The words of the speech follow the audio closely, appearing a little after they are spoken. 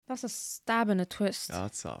That's a stab and a twist.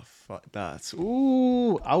 That's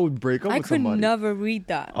ooh. I would break up with somebody. I could never read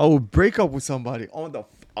that. I would break up with somebody on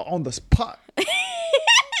the spot.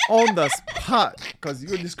 On the spot, because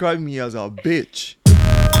you describe me as a bitch.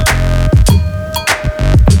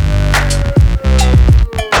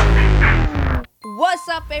 What's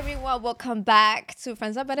up, everyone? Welcome back to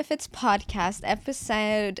Friends and Benefits podcast,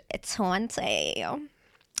 episode 20.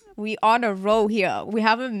 We on a roll here. We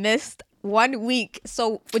haven't missed 1 week.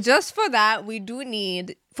 So just for that, we do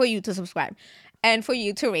need for you to subscribe and for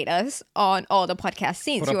you to rate us on all the podcast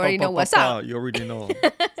scenes. You already know what's up. You already know.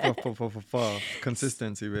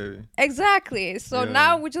 Consistency, baby. Exactly. So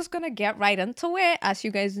now we're just going to get right into it. As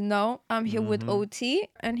you guys know, I'm here with OT,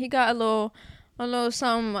 and he got a little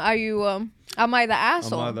some, am I the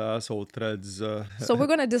asshole? Am I the asshole threads? So we're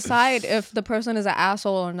going to decide if the person is an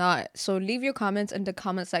asshole or not. So leave your comments in the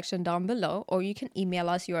comment section down below, or you can email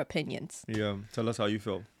us your opinions. Yeah, tell us how you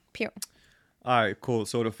feel. Pure. All right, cool.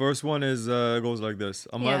 So the first one is goes like this.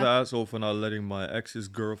 Am I the asshole for not letting my ex's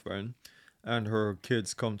girlfriend and her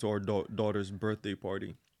kids come to our daughter's birthday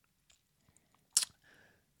party?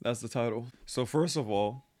 That's the title. So first of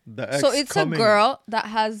all, the ex So it's a girl that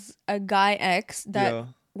has a guy ex that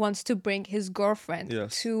wants to bring his girlfriend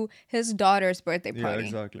to his daughter's birthday party.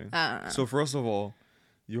 Yeah, exactly. So first of all,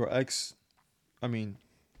 your ex,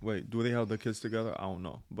 wait, do they have the kids together? I don't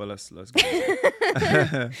know, but let's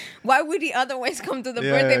go. Why would he otherwise come to the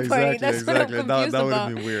birthday party? That's what I'm confused about. That would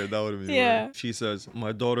have been weird. Weird. She says,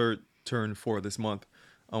 my daughter turned 4 this month,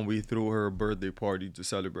 and we threw her a birthday party to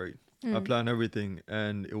celebrate. I planned everything,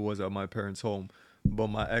 and it was at my parents' home, but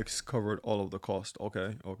my ex covered all of the cost.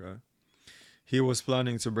 Okay. He was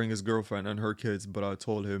planning to bring his girlfriend and her kids, but I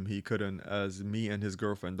told him he couldn't, as me and his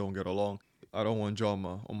girlfriend don't get along. I don't want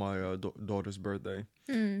drama on my daughter's birthday.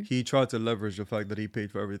 He tried to leverage the fact that he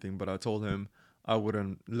paid for everything, but I told him I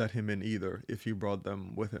wouldn't let him in either if he brought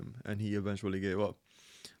them with him, and he eventually gave up.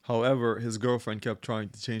 However, his girlfriend kept trying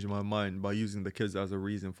to change my mind by using the kids as a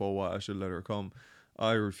reason for why I should let her come.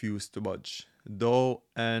 I refused to budge, though,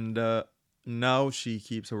 and now she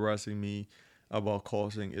keeps harassing me about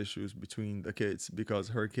causing issues between the kids because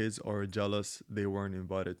her kids are jealous they weren't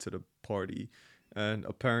invited to the party. And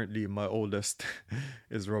apparently my oldest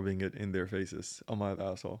is rubbing it in their faces. Am I the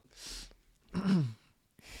asshole?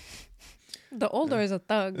 The older is a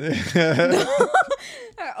thug.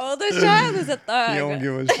 Our oldest child is a thug. He don't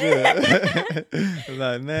give a shit.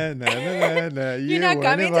 Like, nah. You're not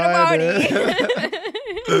coming to the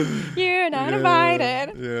party. You're not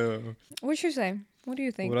invited. Yeah. What you say? What do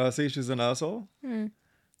you think? Would I say she's an asshole?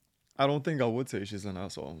 I don't think I would say she's an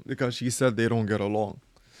asshole because she said they don't get along.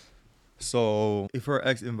 So if her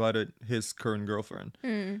ex invited his current girlfriend,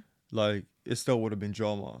 like it still would have been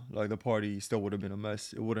drama. Like the party still would have been a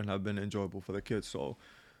mess. It wouldn't have been enjoyable for the kids. So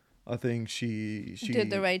I think she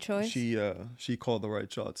did the right choice. She called the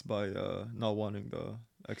right shots by not wanting the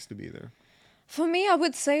ex to be there. For me, I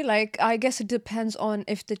would say I guess it depends on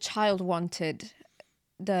if the child wanted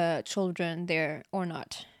the children there or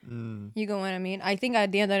not. You get what I mean? I think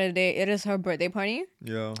at the end of the day, it is her birthday party.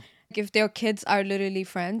 Yeah. If their kids are literally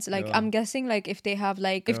friends, I'm guessing if they have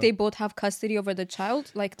if they both have custody over the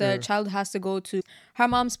child, the child has to go to her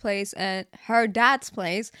mom's place and her dad's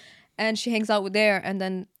place, and she hangs out there, and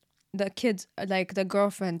then the kids, the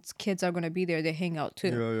girlfriend's kids are gonna be there. They hang out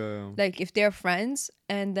too. Yeah. If they're friends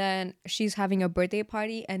and then she's having a birthday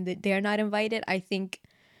party and they're not invited, I think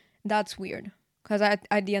that's weird. Because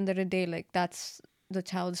at the end of the day, that's the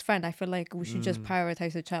child's friend. I feel like we should just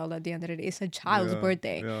prioritize the child at the end of the day. It's a child's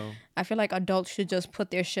birthday. Yeah. I feel like adults should just put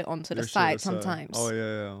their shit onto the side sometimes. Oh,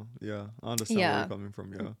 yeah. I understand where you're coming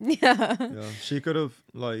from, Yeah. She could have,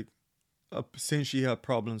 since she had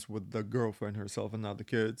problems with the girlfriend herself and not the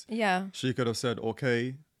kids, she could have said,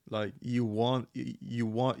 okay, you want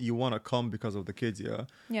to come because of the kids,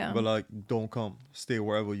 but don't come, stay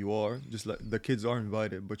wherever you are. Just the kids are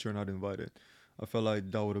invited, but you're not invited. I feel like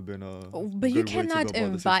that would have been but you cannot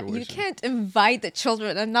invite. You can't invite the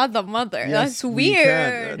children and not the mother. Yes, that's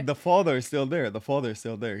weird. The father is still there. He's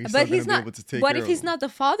but still going to be able to take care What if of he's them. not the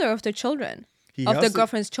father of the children? Of the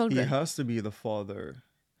girlfriend's children. He has to be the father.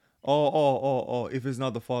 Oh! If he's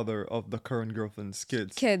not the father of the current girlfriend's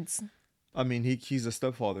kids. He's a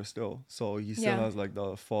stepfather still, so he still has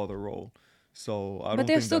the father role. So I don't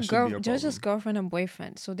think that should be a problem. They're just girlfriend and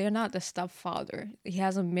boyfriend, so they're not the stepfather. He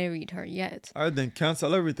hasn't married her yet. All right, then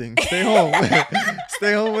cancel everything. Stay home.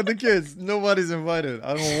 Stay home with the kids. Nobody's invited.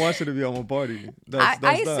 I don't want you to be on my party.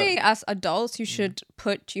 I say as adults, you should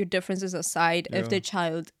put your differences aside if the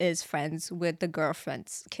child is friends with the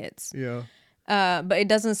girlfriend's kids. Yeah. But it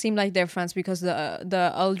doesn't seem like they're friends because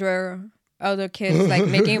the elder other kids, like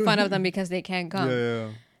making fun of them because they can't come. Yeah.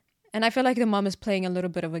 And I feel like the mom is playing a little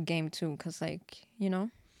bit of a game too, because like, you know,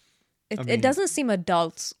 it doesn't seem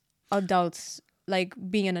adults like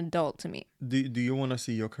being an adult to me. Do you want to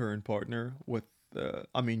see your current partner with,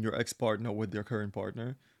 your ex-partner with your current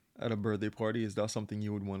partner at a birthday party? Is that something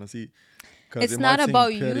you would want to see? It's not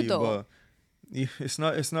about you though. It's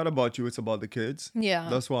not about you. It's about the kids. Yeah.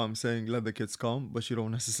 That's why I'm saying let the kids come, but you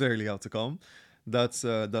don't necessarily have to come. That's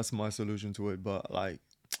my solution to it. But like,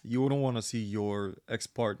 you wouldn't want to see your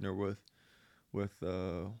ex-partner with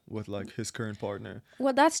like his current partner.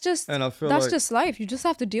 Well, that's just just life. You just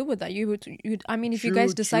have to deal with that. If you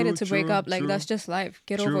guys decided to break up, like that's just life.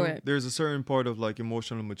 Get over it. There's a certain part of like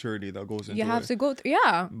emotional maturity that goes into it. You have to go through.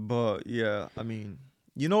 Yeah. But yeah, I mean,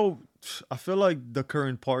 I feel like the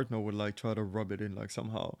current partner would like try to rub it in like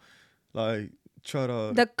somehow, like try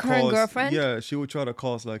to the current girlfriend. Yeah, she would try to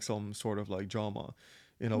cause like some sort of like drama,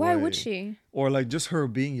 in a way. Why would she? Or like just her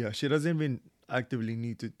being she doesn't even actively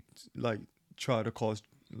need to like try to cause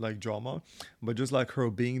like drama, but just like her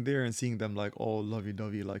being there and seeing them like all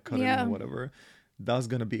lovey-dovey, like cuddling or whatever, that's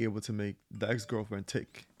gonna be able to make the ex-girlfriend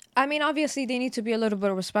tick. I mean, obviously they need to be a little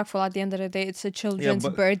bit respectful. At the end of the day, it's a children's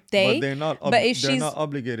birthday. But they're not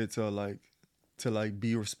obligated to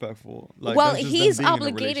be respectful. Like, well, he's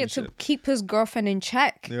obligated to keep his girlfriend in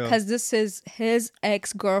check because this is his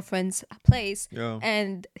ex-girlfriend's place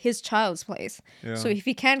and his child's place. Yeah. So if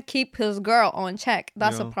he can't keep his girl on check,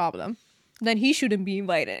 that's a problem. Then he shouldn't be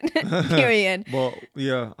invited. Period. Well,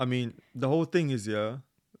 yeah, I mean, the whole thing is,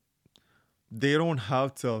 they don't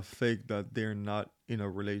have to fake that they're not in a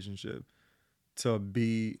relationship to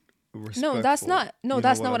be respectful. No,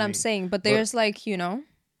 that's not what I'm saying. But there's you don't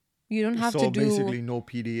have to do... So basically no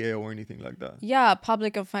PDA or anything like that. Yeah,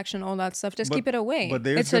 public affection, all that stuff. Just keep it away. But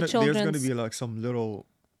there's going to be like some little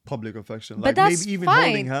public affection. Like, but that's maybe even fine.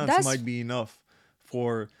 Holding hands might be enough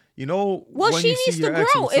for... Well, she needs to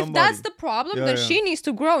grow. If that's the problem, then she needs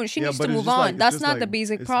to grow and she needs to move on. That's not the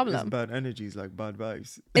basic problem. It's bad energies, like bad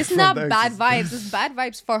vibes. It's not bad vibes. It's bad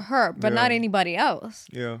vibes for her, but not anybody else.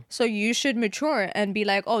 Yeah. So you should mature and be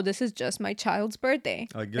like, oh, this is just my child's birthday.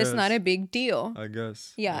 I guess. It's not a big deal. I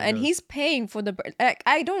guess. Yeah, and he's paying for the birthday.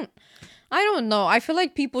 I don't know. I feel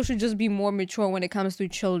like people should just be more mature when it comes to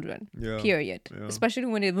children. Yeah. Period. Yeah. Especially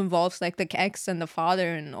when it involves like the ex and the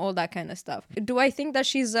father and all that kind of stuff. Do I think that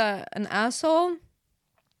she's an asshole?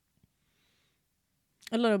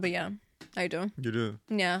 A little bit, yeah. I do. You do?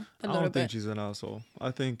 Yeah, I don't think she's an asshole.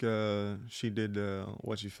 I think she did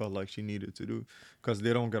what she felt like she needed to do because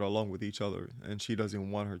they don't get along with each other and she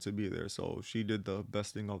doesn't want her to be there. So she did the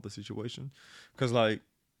best thing of the situation. Because like,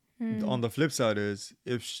 on the flip side is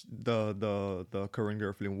if the current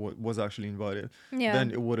girlfriend was actually invited,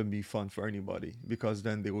 then it wouldn't be fun for anybody because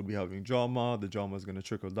then they would be having drama. The drama is going to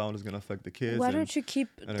trickle down. It's going to affect the kids. Why don't you keep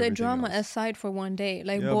the drama aside for one day,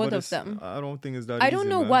 like both of them? I don't think it's that. I don't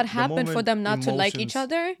know what happened for them not to like each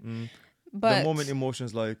other. But the moment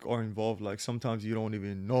emotions like are involved, like sometimes you don't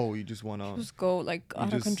even know. You just want to just go like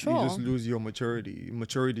out of control. You just lose your maturity.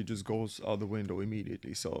 Maturity just goes out the window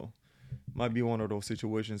immediately. So. Might be one of those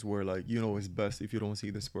situations where like it's best if you don't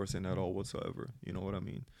see this person at all whatsoever. You know what I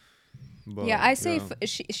mean? But, I say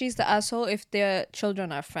she's the asshole if their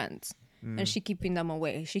children are friends and she keeping them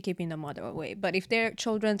away. She keeping the mother away. But if their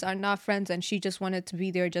children are not friends and she just wanted to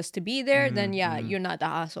be there just to be there, then you're not the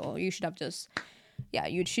asshole. You should have just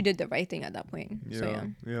she did the right thing at that point.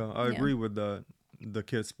 I agree with that. The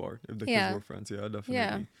kids part. If the kids were friends, I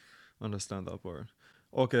definitely understand that part.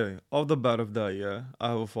 Okay, off the bat of that, I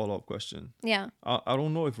have a follow-up question. Yeah. I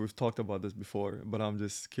don't know if we've talked about this before, but I'm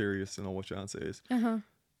just curious to know what your answer is. Uh-huh.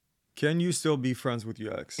 Can you still be friends with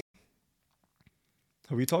your ex?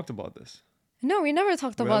 Have we talked about this? No, we never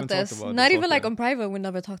talked about this. Not even like on private, we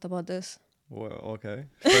never talked about this. Well, okay.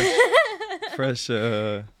 Fresh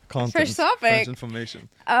content. Fresh topic. Fresh information.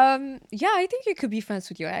 I think you could be friends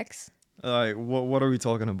with your ex. Like, what are we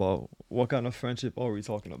talking about? What kind of friendship are we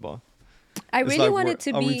talking about? I really want it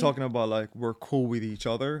to be... Are we talking about like we're cool with each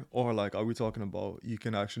other? Or like are we talking about you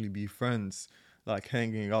can actually be friends, like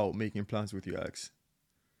hanging out, making plans with your ex?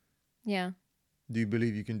 Yeah. Do you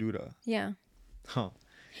believe you can do that? Yeah. Huh.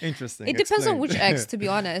 Interesting. It depends on which ex, to be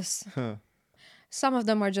honest. Some of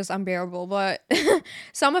them are just unbearable, but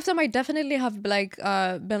some of them I definitely have like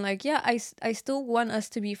been like, I still want us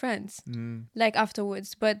to be friends. Like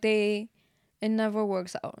afterwards, but it never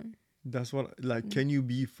works out. That's what, like, can you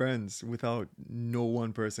be friends without no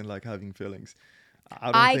one person like having feelings?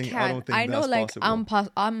 I don't think I know, like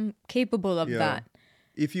possible. I'm capable of that.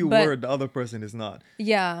 If you were, the other person is not.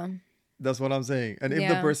 Yeah. That's what I'm saying. And if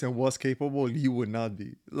the person was capable, you would not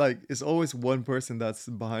be. Like, it's always one person that's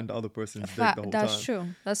behind the other person's dick the whole That's time. true.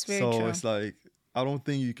 That's very true. So it's like, I don't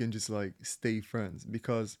think you can just like stay friends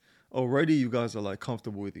because already you guys are like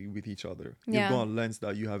comfortable with each other. You've gone lengths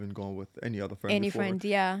that you haven't gone with any other friend before.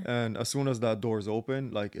 And as soon as that door is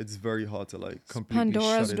open, like it's very hard to like completely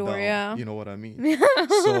Pandora's shut it door, down. yeah. You know what I mean?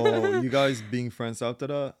 So you guys being friends after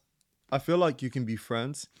that, I feel like you can be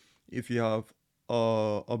friends if you have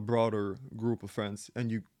a broader group of friends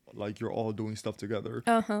and you're all doing stuff together.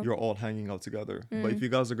 You're all hanging out together. But if you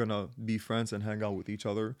guys are gonna be friends and hang out with each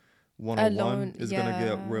other one-on-one, it's gonna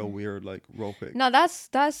get real weird, like real quick. No, that's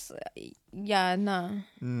nah.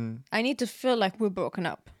 I need to feel like we're broken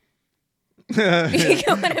up. You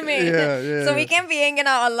know what I mean? Yeah. So we can't be hanging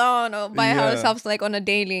out alone or by ourselves like on a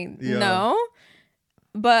daily. No.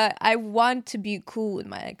 But I want to be cool with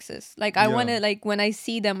my exes. Like I want to, like when I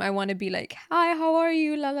see them, I want to be like, hi, how are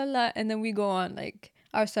you? La la la. And then we go on like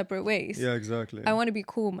our separate ways. Yeah, exactly. I want to be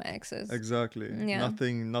cool with my exes. Exactly. Yeah.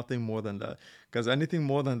 Nothing more than that. Because anything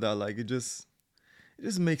more than that, like it just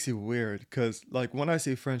makes it weird. Because like when I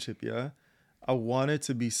say friendship, I want it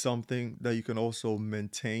to be something that you can also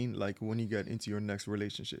maintain like when you get into your next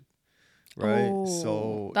relationship. Right? Oh,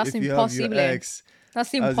 so that's if you impossible. have your ex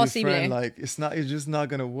that's impossible. as your friend, like it's just not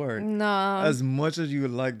gonna work. No. As much as you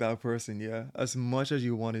like that person, as much as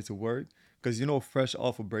you want it to work, because fresh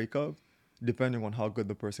off a breakup, depending on how good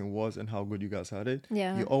the person was and how good you guys had it,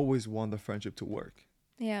 you always want the friendship to work.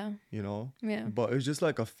 Yeah. Yeah. But it's just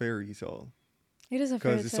like a fairy tale. It is a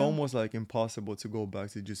fairy tale. Because it's almost like impossible to go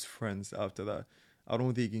back to just friends after that. I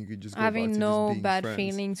don't think you could just go having back to no just being bad friends.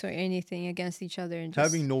 feelings or anything against each other. And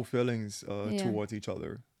just having no feelings towards each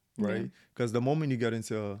other, right? Because the moment you get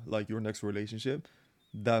into like your next relationship,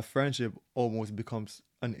 that friendship almost becomes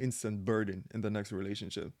an instant burden in the next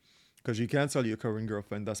relationship. Because you can't tell your current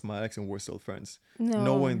girlfriend, that's my ex and we're still friends.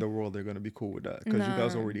 No way in the world they're going to be cool with that. Because you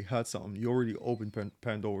guys already had something. You already opened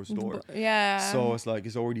Pandora's door. So it's like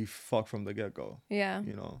it's already fucked from the get-go. Yeah.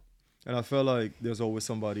 And I feel like there's always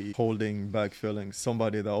somebody holding back feelings.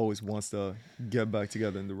 Somebody that always wants to get back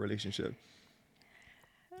together in the relationship.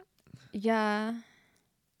 Yeah.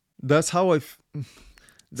 That's how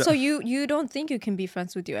so you don't think you can be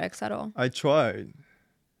friends with your ex at all? I tried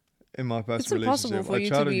in my past relationship. It's impossible for you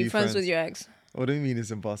to be friends with your ex. What do you mean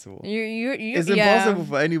it's impossible? It's impossible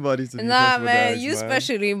for anybody to be friends with their ex, you man.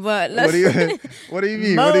 Especially, but let's... What do you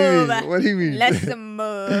mean? What do you mean? Let's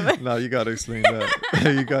move. No, you gotta explain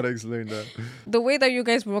that. You gotta explain that. The way that you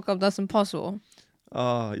guys broke up, that's impossible.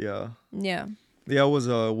 Yeah. Yeah. Yeah, it was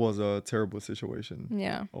a terrible situation.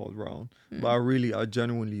 Yeah. All around. But I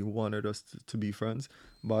genuinely wanted us to be friends.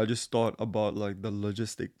 But I just thought about like the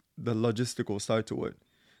logistical side to it.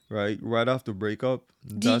 Right after breakup.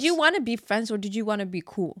 Did you want to be friends or did you want to be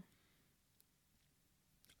cool?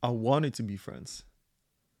 I wanted to be friends.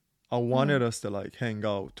 I wanted us to like hang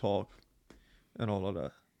out, talk, and all of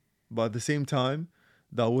that. But at the same time,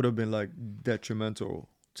 that would have been like detrimental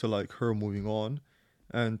to like her moving on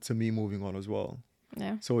and to me moving on as well.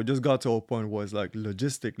 Yeah. So it just got to a point where it's like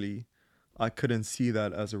logistically, I couldn't see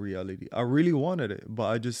that as a reality. I really wanted it, but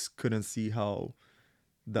I just couldn't see how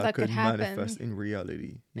that could manifest in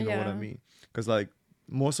reality. You know what I mean? Because like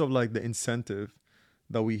most of like the incentive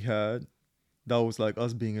that we had, that was like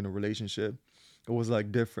us being in a relationship, it was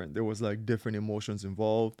like different. There was like different emotions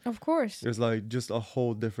involved. Of course. There's like just a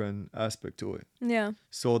whole different aspect to it. Yeah.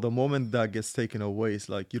 So the moment that gets taken away, it's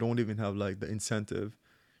like you don't even have like the incentive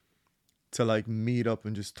to like meet up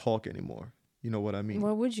and just talk anymore. You know what I mean?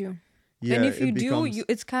 Why would you? Yeah, and if you do,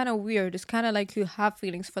 it's kind of weird. It's kind of like you have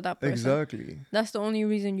feelings for that person. Exactly. That's the only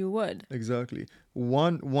reason you would. Exactly.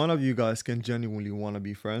 One of you guys can genuinely want to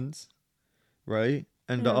be friends, right?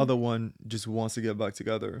 And the other one just wants to get back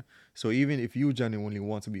together. So even if you genuinely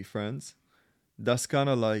want to be friends, that's kind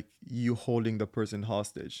of like you holding the person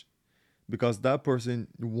hostage. Because that person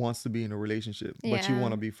wants to be in a relationship, but you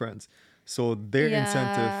want to be friends. So their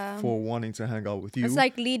incentive for wanting to hang out with you, it's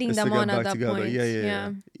like leading them on at that point.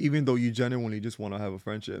 Yeah. Even though you genuinely just want to have a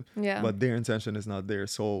friendship, but their intention is not there.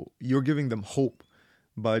 So you're giving them hope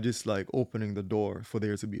by just like opening the door for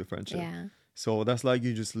there to be a friendship. Yeah. So that's like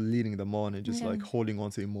you just leading them on and just like holding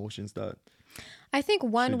on to emotions that. I think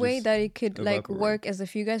one way that it could like work is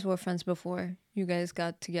if you guys were friends before you guys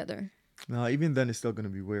got together. Nah, even then it's still gonna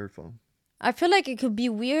be weird, fam. I feel like it could be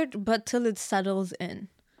weird, but till it settles in.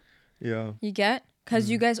 Yeah. You get? Because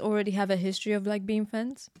you guys already have a history of like being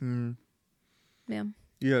friends. Yeah.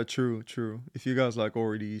 Yeah, true. If you guys like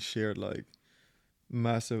already shared like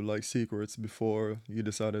massive like secrets before you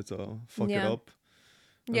decided to fuck it up,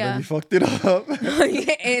 And then you fucked it up.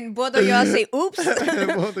 And both of y'all say, oops.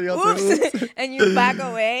 Oops. And you back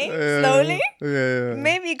away slowly. Yeah.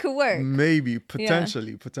 Maybe it could work. Maybe.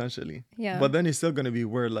 Potentially. Yeah. But then it's still going to be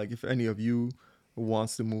weird, like, if any of you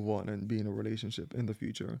wants to move on and be in a relationship in the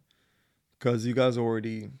future. Because you guys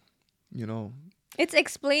already, you know... It's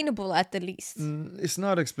explainable at the least. It's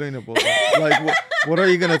not explainable. Like, what are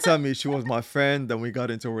you going to tell me? She was my friend, then we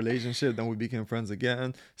got into a relationship, then we became friends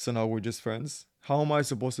again. So now we're just friends. How am I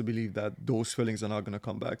supposed to believe that those feelings are not going to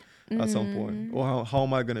come back at some point? Or how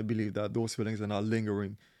am I going to believe that those feelings are not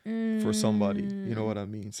lingering for somebody? You know what I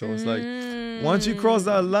mean? So it's like, once you cross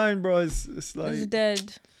that line, bro, it's like... It's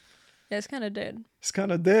dead. Yeah, it's kind of dead. It's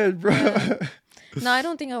kind of dead, bro. Yeah. No, I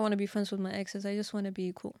don't think I want to be friends with my exes. I just want to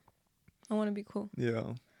be cool. I want to be cool.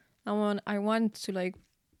 Yeah. I want to like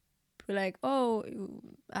be like, oh,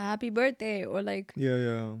 happy birthday, or like,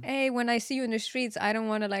 hey, when I see you in the streets, I don't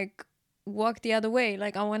want to like walk the other way.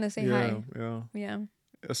 Like, I want to say hi. Yeah.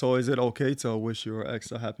 So is it okay to wish your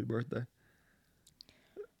ex a happy birthday?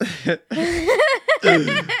 Is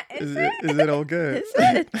it okay? Is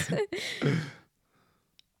it?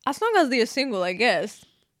 As long as they're single, I guess.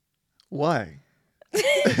 Why?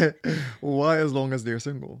 Why as long as they're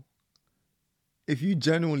single? If you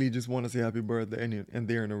genuinely just want to say happy birthday and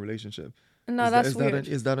they're in a relationship, that's weird.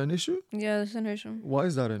 Is that an issue? Yeah, it's an issue. Why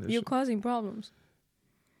is that an issue? You're causing problems.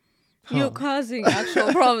 Huh. You're causing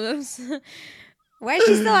actual problems. Why is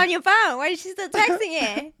she still on your phone? Why is she still texting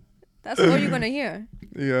it? That's all you're gonna hear.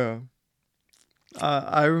 Yeah.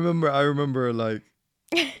 I remember like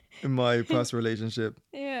in my past relationship.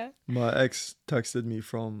 Yeah. My ex texted me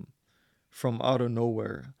from out of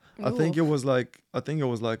nowhere. I think it was like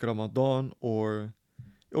Ramadan, or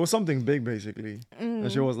it was something big basically.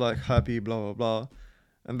 And she was like, happy blah blah blah.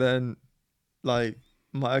 And then like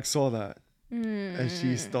my ex saw that and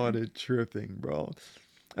she started tripping, bro.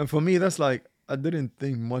 And for me, that's like, I didn't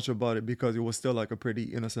think much about it because it was still like a pretty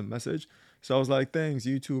innocent message. So I was like, thanks,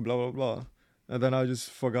 you too, blah blah blah. And then I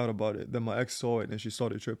just forgot about it. Then my ex saw it and she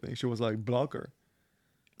started tripping. She was like, block her.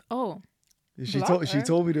 Oh. She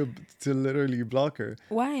told me to literally block her.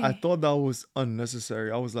 Why? I thought that was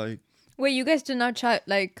unnecessary. I was like, wait, you guys did not chat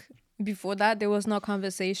like before that? There was no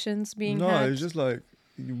conversations being had? No, it's just like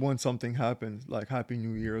when something happens, like Happy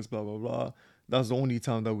New Year's, blah blah blah. That's the only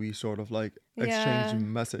time that we sort of like exchange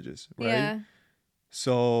messages, right? Yeah.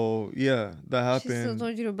 So yeah, that happened. She still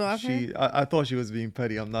told you to block her? I thought she was being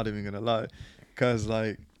petty. I'm not even gonna lie, cause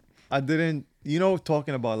like I didn't,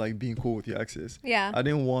 talking about like being cool with your exes. Yeah. I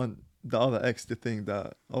didn't want the other ex to think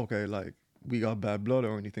that, okay, like we got bad blood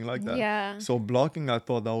or anything like that. Yeah. So blocking, I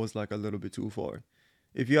thought that was like a little bit too far.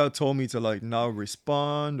 If you had told me to like now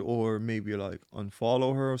respond or maybe like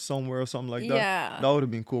unfollow her somewhere or something like that, that would have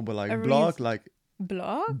been cool. But like block,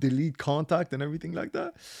 delete contact and everything like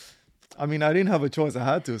that. I mean, I didn't have a choice. I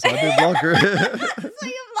had to, so I did block her. So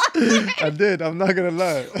you blocked her? I did. I'm not gonna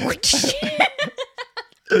lie.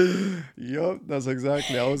 Yup, that's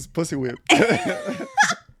exactly. I was pussy whipped.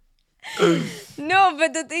 No,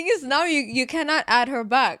 but the thing is, now you cannot add her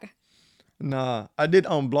back. Nah, I did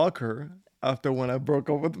unblock her after when I broke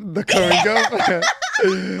up with the current girlfriend.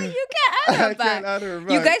 You can't add her back. Can't add her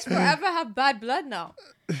back. You guys forever have bad blood now.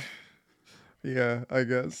 Yeah, I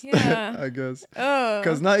guess. Yeah. I guess.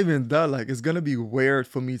 Because not even that, like, it's going to be weird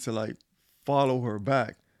for me to, like, follow her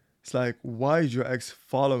back. It's like, why is your ex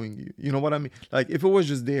following you? You know what I mean? Like, if it was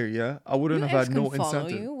just there, yeah, I wouldn't have had no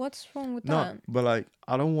incentive. You? What's wrong with that? No, but, like,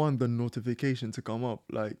 I don't want the notification to come up,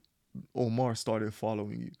 like, Omar started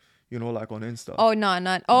following you. Like on Insta. Oh, not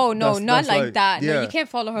like that. Yeah. No, you can't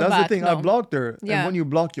follow her back. That's the thing. No. I blocked her. Yeah. And when you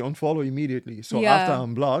block, you unfollow immediately. So after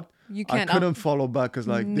I'm blocked, I couldn't follow back because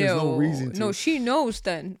like there's no reason to. No, she knows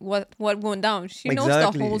then what went down. She knows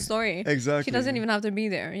the whole story. Exactly. She doesn't even have to be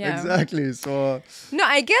there. Yeah. Exactly. So. No,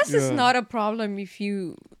 I guess it's not a problem if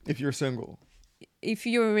you're single. If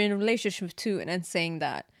you're in a relationship too, and then saying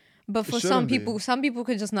that. But for some people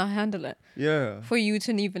could just not handle it. Yeah. For you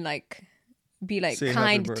to even like be like say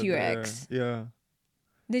kind to your ex. Yeah.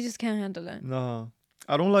 They just can't handle it. No.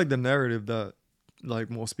 I don't like the narrative that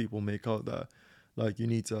like most people make out that like you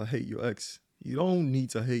need to hate your ex. You don't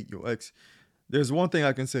need to hate your ex. There's one thing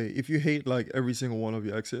I can say. If you hate like every single one of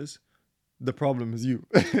your exes, the problem is you.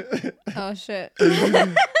 Oh shit.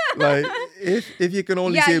 Like if you can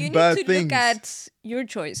only say bad things. You need to look at your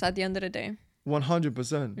choice at the end of the day.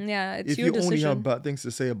 100%. Yeah, it's your decision. If you only have bad things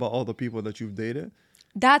to say about all the people that you've dated.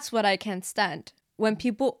 That's what I can't stand. When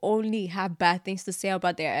people only have bad things to say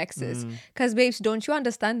about their exes. Because babes, don't you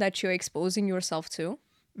understand that you're exposing yourself too?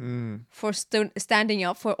 for standing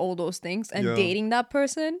up for all those things and dating that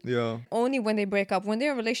person. Yeah. Only when they break up, when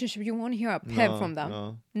they're in a relationship, you won't hear a pip from them.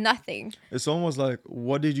 No. Nothing. It's almost like,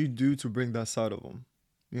 what did you do to bring that side of them?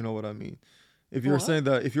 You know what I mean? If you're saying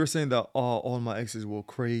that, oh, all my exes were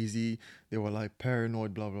crazy, they were like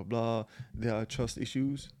paranoid, blah blah blah, they had trust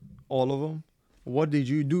issues, all of them. What did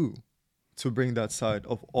you do to bring that side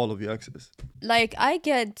of all of your exes? Like I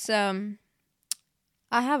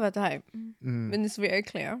have a type, and it's very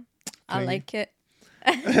clear. I like it.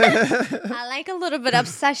 I like a little bit of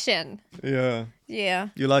obsession. Yeah. Yeah.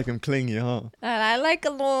 You like him clingy, huh? And I like a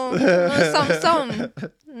little some.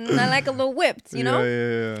 I like a little whipped, you know?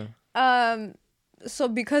 Yeah. So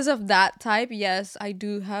because of that type, yes, I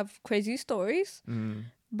do have crazy stories.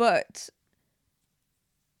 But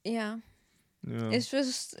yeah. It's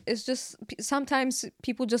just sometimes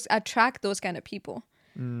people just attract those kind of people.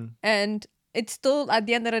 And it's still at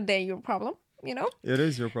the end of the day your problem, you know? It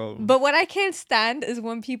is your problem. But what I can't stand is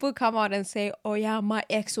when people come out and say, oh yeah, my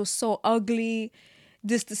ex was so ugly,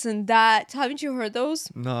 this and that. Haven't you heard those?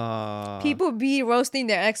 Nah. People be roasting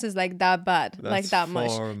their exes like that bad. That's like that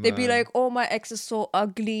much. man. They'd be like, oh, my ex is so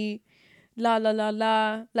ugly, la la la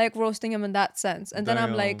la, like roasting them in that sense. And then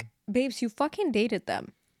I'm like, babes, you fucking dated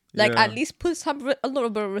them. Like at least put a little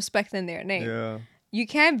bit of respect in their name. Yeah. You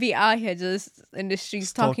can't be out here just in the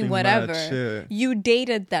streets talking whatever. You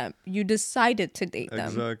dated them. You decided to date them.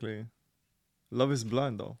 Exactly. Love is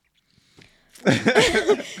blind though.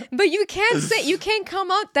 But you can't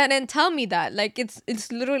come out then and tell me that. Like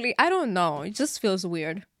it's literally, I don't know. It just feels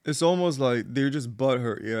weird. It's almost like they're just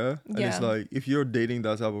butthurt, yeah? And Yeah. it's like, if you're dating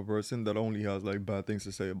that type of person that only has like bad things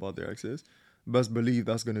to say about their exes, best believe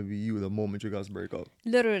that's going to be you the moment you guys break up.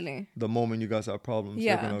 Literally. The moment you guys have problems,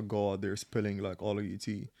 Yeah. they're going to go out there spilling like all of your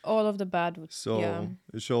tea. All of the bad. So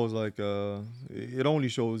it shows like, it only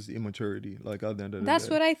shows immaturity, like at the end of the That's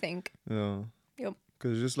day. what I think. Yeah. Yep.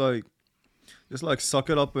 Because just like suck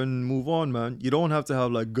it up and move on, man. You don't have to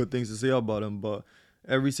have like good things to say about them, but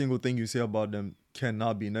every single thing you say about them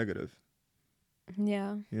cannot be negative.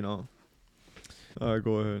 Yeah. You know? All right,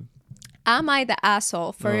 go ahead. Am I the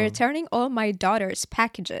asshole for returning all my daughter's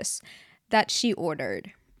packages that she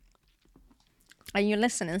ordered? Are you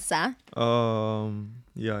listening, sir?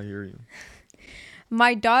 Yeah, I hear you.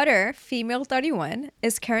 My daughter, female 31,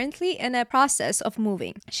 is currently in a process of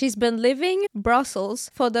moving. She's been living in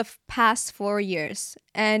Brussels for the past 4 years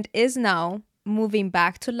and is now moving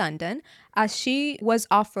back to London as she was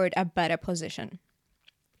offered a better position.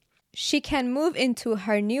 She can move into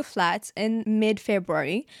her new flat in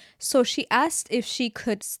mid-February, so she asked if she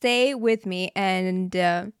could stay with me, and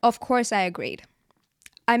of course I agreed.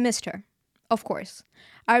 I missed her, of course.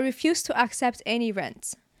 I refused to accept any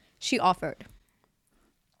rent she offered.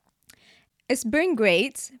 It's been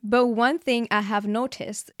great, but one thing I have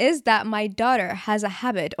noticed is that my daughter has a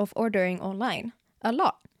habit of ordering online a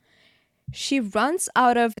lot. She runs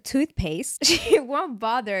out of toothpaste. She won't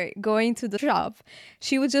bother going to the shop.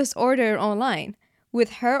 She would just order online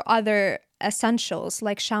with her other essentials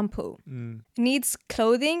like shampoo. Needs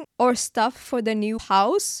clothing or stuff for the new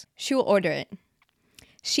house, she will order it.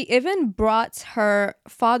 She even brought her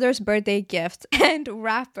father's birthday gift and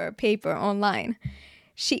wrapper paper online.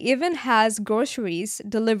 She even has groceries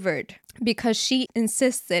delivered because she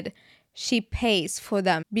insisted she pays for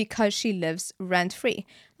them because she lives rent-free.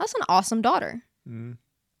 That's an awesome daughter.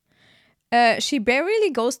 She barely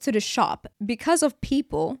goes to the shop. Because of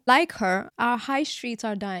people like her, our high streets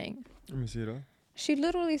are dying. Let me see that. She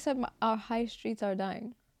literally said our high streets are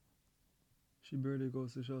dying. She barely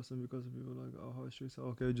goes to shops and because of people like high streets.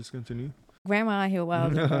 Okay, just continue. Grandma out here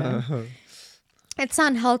wild. It's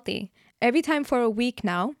unhealthy. Every time for a week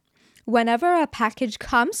now, whenever a package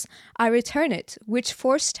comes, I return it, which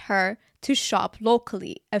forced her to shop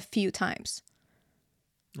locally a few times.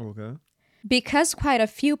 Okay. Because quite a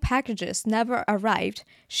few packages never arrived,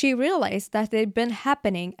 she realized that they'd been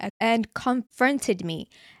happening and confronted me,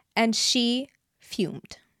 and she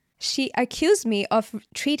fumed. She accused me of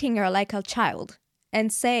treating her like a child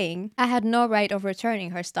and saying I had no right of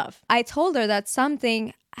returning her stuff. I told her that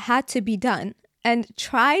something had to be done and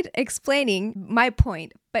tried explaining my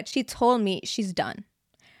point, but she told me she's done.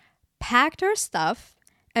 Packed her stuff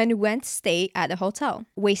and went to stay at the hotel,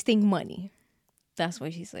 wasting money. That's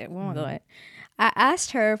what she said. Oh my God. I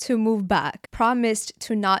asked her to move back, promised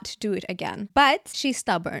to not do it again, but she's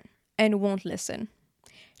stubborn and won't listen.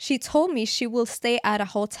 She told me she will stay at a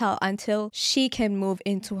hotel until she can move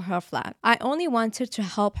into her flat. I only wanted to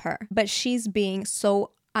help her, but she's being so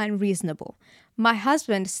unreasonable. My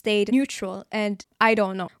husband stayed neutral, and I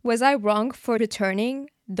don't know. Was I wrong for returning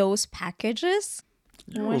those packages?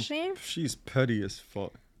 She's petty as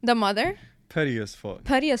fuck. The mother? Petty as fuck.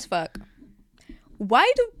 Petty as fuck.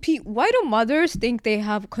 Why do mothers think they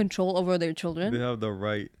have control over their children? They have the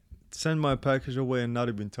right. Send my package away and not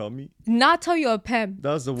even tell me. Not tell you a pen.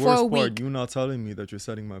 That's the worst part. You not telling me that you're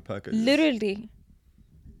sending my package. Literally.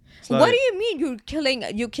 Like, what do you mean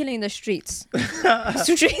you're killing the streets?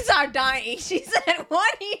 Streets are dying. She said,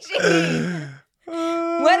 what did she mean?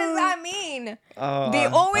 What does that mean? They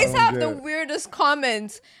always have the weirdest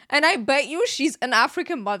comments. And I bet you she's an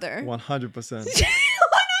African mother. 100%.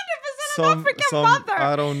 African mother.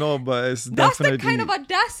 I don't know, but it's that's definitely... That's the kind of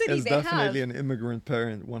audacity it's they have. definitely an immigrant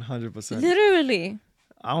parent, 100%. Literally.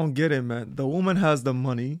 I don't get it, man. The woman has the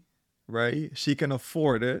money, right? She can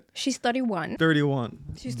afford it. She's 31. 31.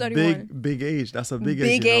 She's 31. Big age. That's a big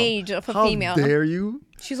age. Big age of a female. How dare you?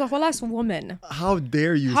 She's a whole ass woman. How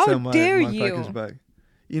dare you send my package back?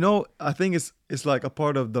 You know, I think it's like a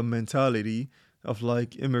part of the mentality of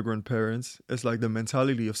like immigrant parents. It's like the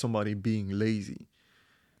mentality of somebody being lazy.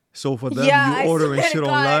 So for them, you ordering shit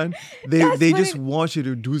online, they just want you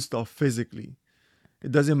to do stuff physically.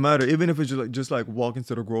 It doesn't matter. Even if it's just like walking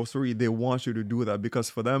to the grocery, they want you to do that because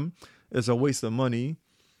for them, it's a waste of money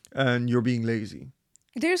and you're being lazy.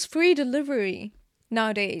 There's free delivery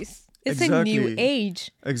nowadays. It's a new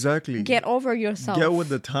age. Exactly. Get over yourself. Get with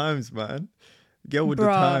the times, man. Get with the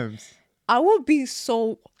times. I will be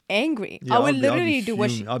so angry. Yeah, I would literally do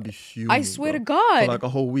what I'll be fuming. I swear to God. For like a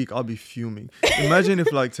whole week, I'll be fuming. Imagine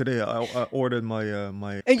if like today I ordered my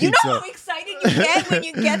pizza. You know how excited you get when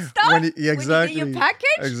you get stuff? Exactly. When you get your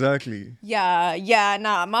package? Exactly. Yeah.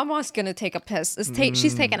 Nah, Mama's gonna take a piss.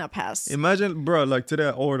 She's taking a piss. Imagine, bro, like today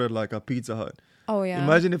I ordered like a Pizza Hut. Oh yeah.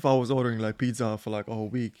 Imagine if I was ordering like Pizza Hut for like a whole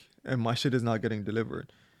week and my shit is not getting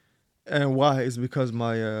delivered. And why? It's because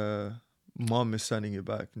my mom is sending it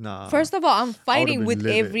back. Nah. First of all, I'm fighting with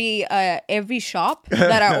every shop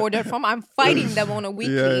that I ordered from. I'm fighting them on a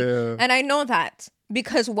weekly. Yeah. And I know that.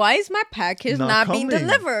 Because why is my package not being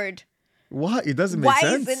delivered? Why? It doesn't make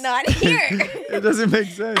sense. Why is it not here? It doesn't make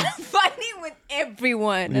sense. I'm fighting with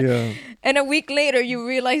everyone. Yeah. And a week later, you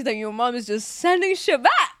realize that your mom is just sending shit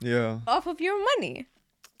back. Yeah. Off of your money.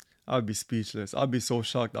 I'd be speechless. I'd be so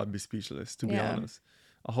shocked. I'd be speechless, to be honest.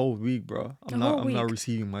 A whole week, bro. I'm not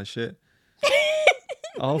receiving my shit.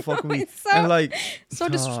 I'll fuck me. And like so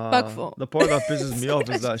disrespectful. The part that pisses me off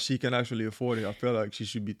is that she can actually afford it. I feel like she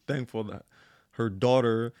should be thankful that her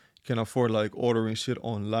daughter can afford like ordering shit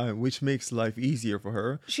online, which makes life easier for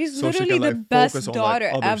her. She's literally the best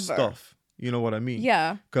daughter ever. Stuff. You know what I mean?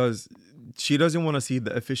 Yeah. Because she doesn't want to see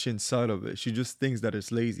the efficient side of it. She just thinks that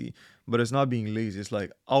it's lazy. But it's not being lazy. It's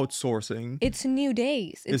like outsourcing. It's new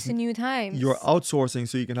days. It's new times. You're outsourcing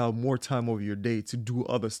so you can have more time over your day to do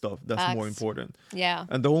other stuff that's more important. Yeah.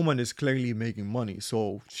 And the woman is clearly making money.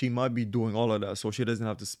 So she might be doing all of that. So she doesn't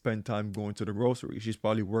have to spend time going to the grocery. She's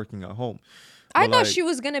probably working at home. I thought she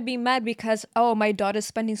was going to be mad because, oh, my daughter's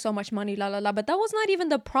spending so much money, la, la, la. But that was not even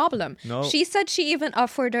the problem. No. She said she even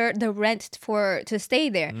offered her the rent to stay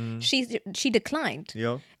there. She declined.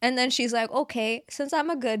 Yeah. And then she's like, okay, since I'm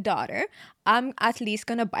a good daughter, I'm at least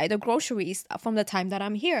going to buy the groceries from the time that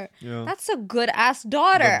I'm here. Yeah. That's a good-ass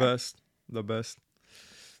daughter. The best.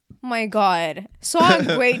 My God. So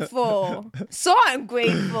ungrateful. So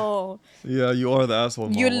ungrateful. Yeah, you are the asshole,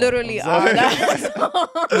 Mama. You literally are the asshole.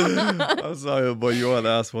 I'm sorry, but you are the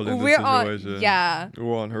asshole in this situation.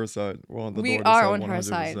 We're on her side. We're on the daughter's side. We are on her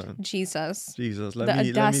side. Jesus. Let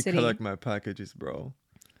me collect my packages, bro.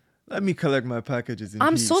 Let me collect my packages in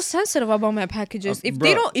I'm peace. so sensitive about my packages. If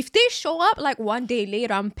they show up like 1 day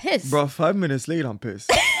later, I'm pissed. Bro, 5 minutes late, I'm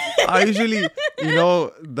pissed. I usually,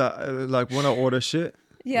 that like when I order shit,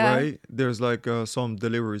 right? There's like some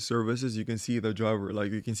delivery services. You can see the driver,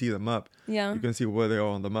 like you can see the map. Yeah. You can see where they are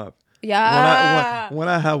on the map. Yeah. When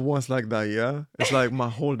I have ones like that, it's like my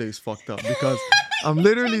whole day's fucked up because I'm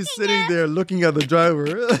literally sitting there looking at the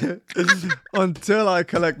driver until I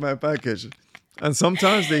collect my package. And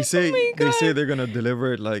sometimes they say they're gonna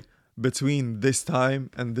deliver it like between this time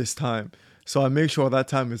and this time. So I make sure that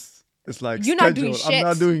time is like you're scheduled. Not doing shit. I'm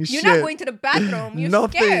not doing shit. You're not going to the bathroom. You're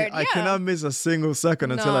Nothing. Scared. I cannot miss a single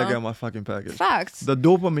second until I get my fucking package. Facts. The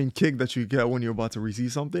dopamine kick that you get when you're about to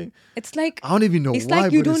receive something. It's like I don't even know it's why,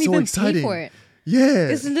 like you but don't it's so even exciting. pay for it. Yeah.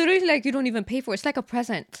 It's literally like you don't even pay for it. It's like a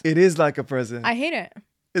present. It is like a present. I hate it.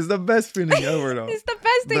 It's the best feeling ever, though. It's the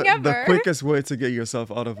best thing ever. The quickest way to get yourself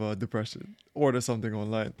out of depression. Order something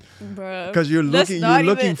online. Bro. Because you're looking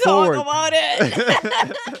forward. Talk about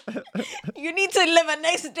it. You need to live a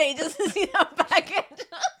next day just to see that package.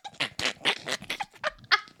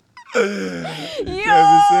 You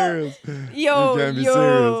can't be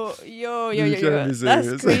serious. Yo.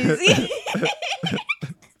 That's crazy.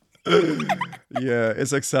 Yeah,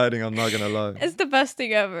 it's exciting. I'm not gonna lie. It's the best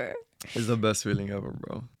thing ever. It's the best feeling ever,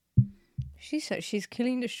 bro. She said she's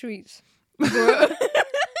killing the streets. I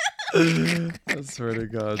swear to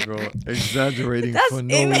God, bro. Exaggerating for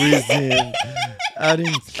no reason.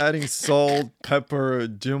 Adding salt, pepper,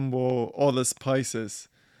 jumbo, all the spices.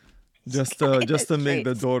 Just to make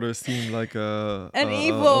the daughter seem like a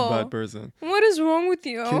bad person. What is wrong with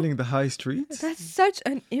you? Killing the high streets? That's such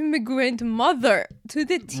an immigrant mother to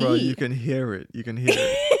the T. Bro, you can hear it. You can hear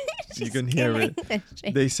it. You can hear it.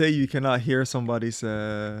 They say you cannot hear somebody's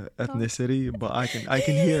ethnicity, but I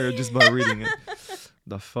can hear it just by reading it.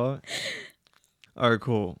 The fuck? Alright,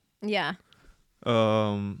 cool. Yeah.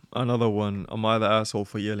 Another one. Am I the asshole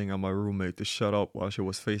for yelling at my roommate to shut up while she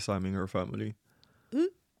was FaceTiming her family?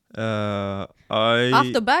 Off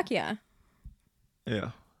the back, yeah.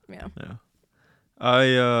 Yeah. Yeah. Yeah.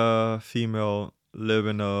 I female live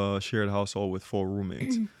in a shared household with 4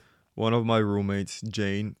 roommates. One of my roommates,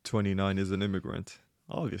 Jane, 29, is an immigrant.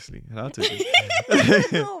 Obviously, it had to be.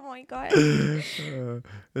 Oh my God.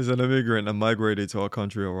 Is an immigrant and migrated to our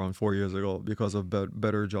country around 4 years ago because of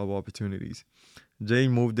better job opportunities.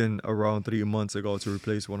 Jane moved in around 3 months ago to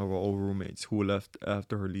replace one of our old roommates who left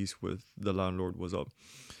after her lease with the landlord was up.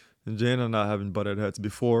 And Jane and I haven't butted heads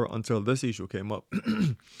before until this issue came up.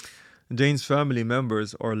 Jane's family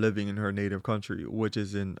members are living in her native country, which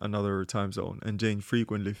is in another time zone, and Jane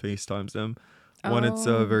frequently FaceTimes them when it's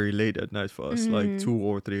very late at night for us, like 2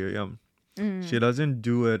 or 3 a.m. She doesn't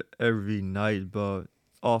do it every night, but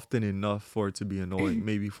often enough for it to be annoying,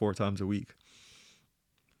 maybe 4 times a week.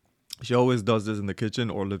 She always does this in the kitchen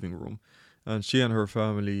or living room, and she and her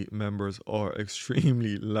family members are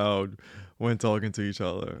extremely loud when talking to each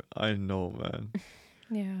other. I know, man.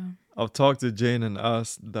 Yeah. I've talked to Jane and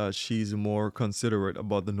asked that she's more considerate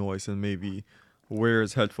about the noise and maybe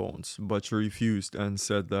wears headphones, but she refused and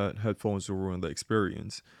said that headphones will ruin the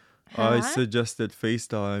experience. I suggested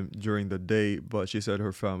FaceTime during the day, but she said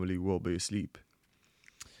her family will be asleep.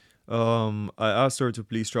 I asked her to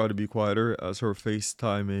please try to be quieter as her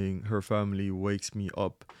FaceTiming her family wakes me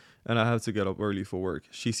up and I have to get up early for work.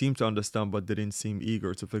 She seemed to understand but didn't seem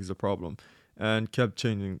eager to fix the problem and kept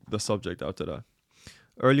changing the subject after that.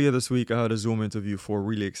 Earlier this week, I had a Zoom interview for a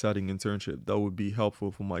really exciting internship that would be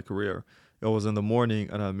helpful for my career. It was in the morning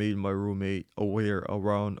and I made my roommate aware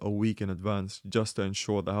around a week in advance just to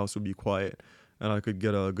ensure the house would be quiet and I could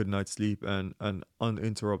get a good night's sleep and an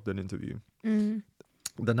uninterrupted interview.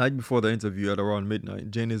 The night before the interview at around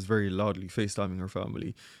midnight, Jane is very loudly FaceTiming her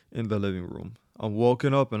family in the living room. I'm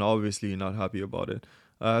woken up and obviously not happy about it.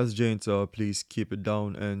 I asked Jane to please keep it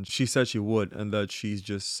down and she said she would and that she's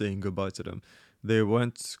just saying goodbye to them. They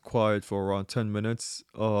went quiet for around 10 minutes,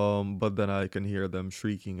 but then I can hear them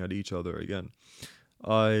shrieking at each other again.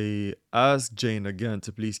 I asked Jane again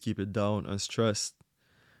to please keep it down and stressed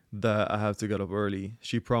that I have to get up early.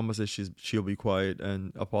 She promises she'll be quiet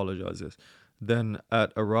and apologizes. Then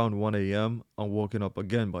at around 1 a.m., I'm woken up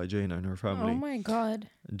again by Jane and her family. Oh my God.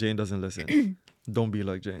 Jane doesn't listen. Don't be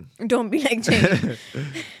like Jane. Don't be like Jane.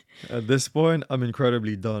 At this point, I'm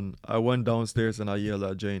incredibly done. I went downstairs and I yelled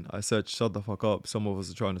at Jane. I said, shut the fuck up. Some of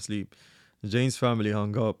us are trying to sleep. Jane's family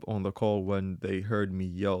hung up on the call when they heard me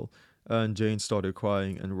yell. And Jane started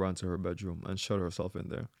crying and ran to her bedroom and shut herself in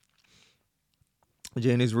there.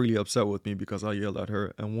 Jane is really upset with me because I yelled at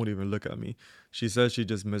her and won't even look at me. She says she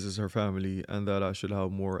just misses her family and that I should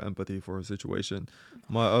have more empathy for her situation.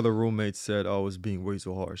 My other roommate said I was being way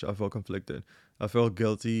too harsh. I felt conflicted. I felt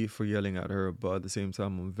guilty for yelling at her, but at the same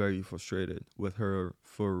time, I'm very frustrated with her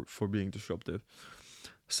for being disruptive.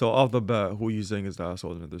 So off the bat, who are you saying is the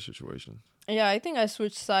asshole in this situation? Yeah, I think I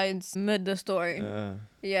switched sides mid the story.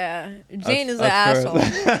 Yeah. Jane is an first. asshole.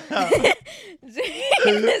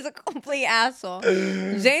 Jane is a complete asshole.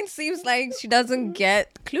 Jane seems like she doesn't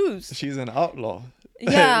get clues. She's an outlaw.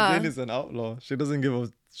 Yeah. Jane is an outlaw. She doesn't give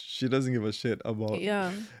a shit about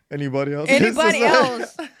anybody else. Anybody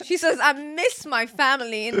else. She says, I miss my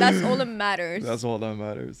family, and that's all that matters. That's all that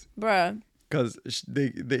matters. Bruh. Because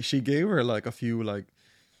she gave her like a few like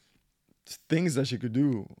things that she could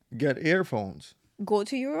do. Get earphones. Go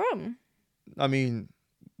to your room. I mean,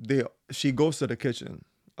 she goes to the kitchen.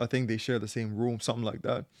 I think they share the same room, something like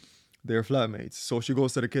that. They're flatmates. So she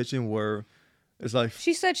goes to the kitchen where it's like...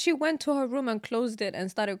 She said she went to her room and closed it and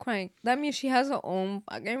started crying. That means she has her own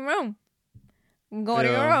fucking room. Go to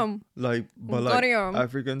your room.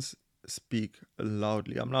 Africans speak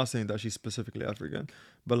loudly. I'm not saying that she's specifically African,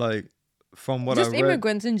 but like from what I read... Just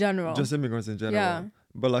immigrants in general. Yeah.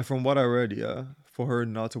 But like from what I read, for her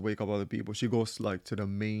not to wake up other people, she goes like to the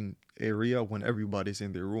main area when everybody's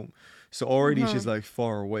in their room. So already she's like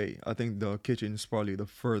far away. I think the kitchen is probably the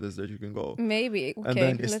furthest that you can go. Maybe. Okay, and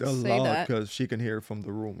then it's let's still say loud that. because she can hear it from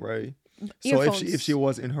the room, right? Earphones. So if she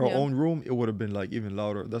was in her own room, it would have been like even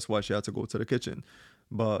louder. That's why she had to go to the kitchen.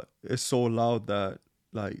 But it's so loud that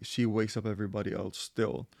like she wakes up everybody else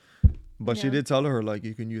still. But she did tell her like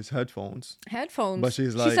you can use headphones. But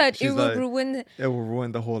she's like, she said it will ruin. It will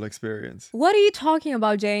ruin the whole experience. What are you talking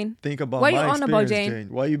about, Jane? Think about what my are you on about, Jane?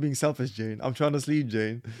 Why are you being selfish, Jane? I'm trying to sleep,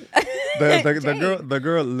 Jane. The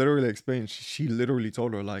girl literally explained. She literally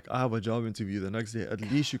told her like, I have a job interview the next day. At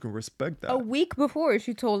least you can respect that. A week before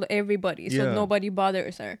she told everybody, so nobody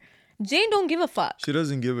bothers her. Jane don't give a fuck. She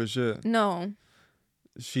doesn't give a shit. No.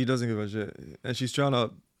 She doesn't give a shit, and she's trying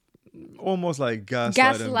to almost like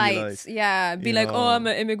gaslight. Be like, oh, I'm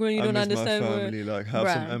an immigrant. You don't understand. My family. Like, have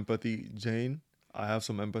some empathy, Jane. I have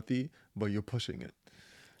some empathy, but you're pushing it.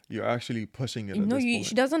 You're actually pushing it. No,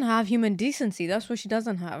 she doesn't have human decency. That's what she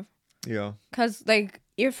doesn't have. Yeah. Cause like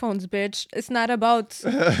earphones, bitch. It's not about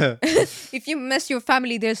if you miss your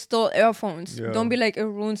family, there's still earphones. Yeah. Don't be like it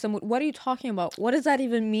ruins some. What are you talking about? What does that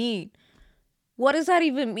even mean? What does that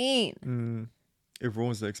even mean? It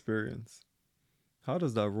ruins the experience. How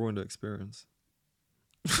does that ruin the experience?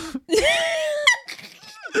 It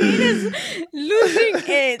is losing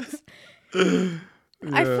it. Yeah.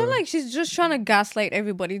 I feel like she's just trying to gaslight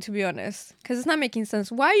everybody, to be honest. Because it's not making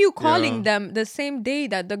sense. Why are you calling them the same day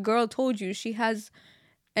that the girl told you she has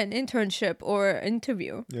an internship or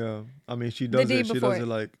interview? Yeah. I mean, she does it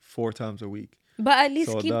like 4 times a week. But at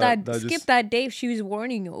least skip that day if she was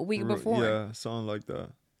warning you a week before. Yeah, something like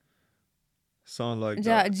that.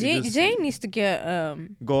 Yeah, Jane needs to get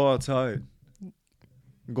go outside.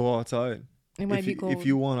 It might be cold. If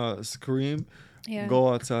you wanna scream,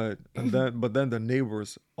 go outside. But then the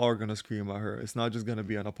neighbors are gonna scream at her. It's not just gonna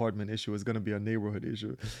be an apartment issue, it's gonna be a neighborhood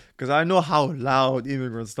issue. Cause I know how loud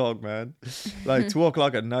immigrants talk, man. Like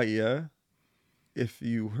 2:00 at night, yeah. If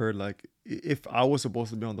you heard like if I was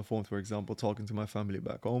supposed to be on the phone, for example, talking to my family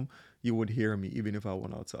back home, you would hear me even if I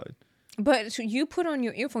went outside. But so you put on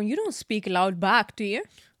your earphone, you don't speak loud back, do you?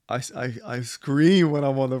 I scream when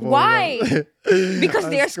I'm on the phone. Why? Because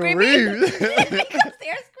they're screaming? Because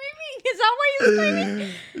they're screaming? Is that why you're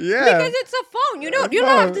screaming? Yeah. Because it's a phone. You don't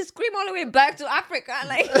have to scream all the way back to Africa.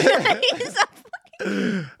 Like, it's a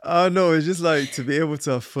fucking... No, it's just like to be able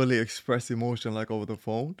to fully express emotion like over the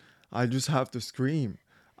phone, I just have to scream.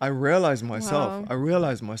 I realize myself.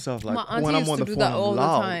 Like when I'm on the phone, that all I'm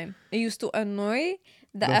loud. The time. It used to annoy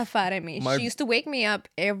the F out of me. She used to wake me up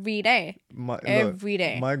every day. Every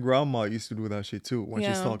day. My grandma used to do that shit too when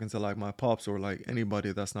she's talking to like my pops or like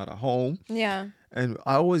anybody that's not at home. Yeah. And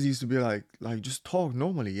I always used to be like just talk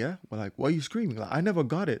normally, yeah? But like, why are you screaming? Like, I never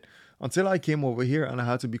got it until I came over here and I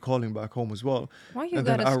had to be calling back home as well. Why you and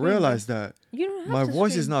then I realized that you don't have my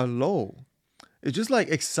voice is not low. It's just like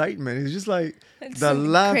excitement. It's just like the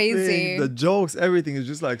laughing, crazy. The jokes, everything is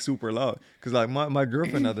just like super loud. Because like my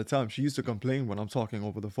girlfriend at the time, she used to complain when I'm talking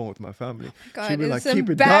over the phone with my family. Oh my God, she'd be it's like, keep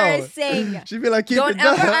it down. She'd be like, keep it down.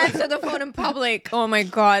 Don't ever answer the phone in public. Oh my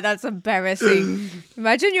God, that's embarrassing.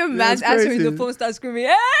 Imagine your man answering the phone, start screaming,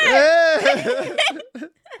 hey!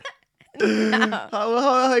 No.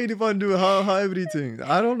 How you define do how everything?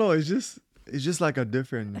 I don't know. It's just like a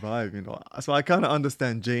different vibe, you know. So I kind of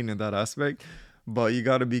understand Jane in that aspect. But you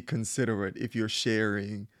gotta be considerate if you're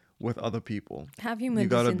sharing with other people. Have human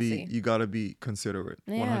decency. You gotta be considerate.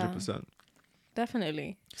 100%.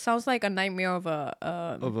 Definitely. Sounds like a nightmare of a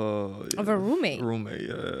roommate. Roommate,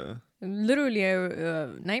 yeah. Literally a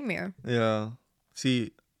nightmare. Yeah.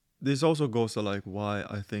 See, this also goes to like why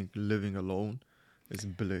I think living alone is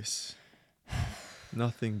bliss.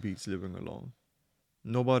 Nothing beats living alone.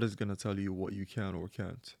 Nobody's gonna tell you what you can or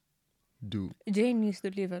can't do. Jane needs to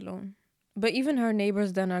live alone. But even her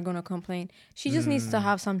neighbors then are gonna complain. She just needs to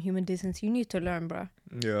have some human decency. You need to learn, bruh.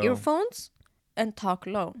 Yeah. Earphones and talk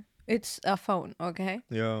low. It's a phone, okay?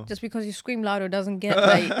 Yeah. Just because you scream louder doesn't get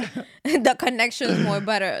like the connection is more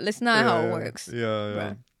better. That's not how it works. Yeah.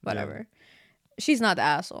 Bruh. Whatever. Yeah. She's not the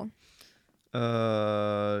asshole.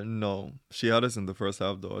 No. She had us in the first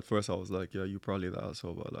half though. At first I was like, yeah, you probably the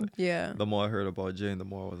asshole, but like the more I heard about Jane, the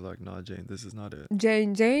more I was like, nah, Jane, this is not it.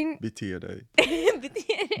 Jane BT a day.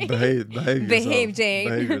 Behave yourself. Jane.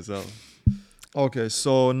 Behave yourself. Okay,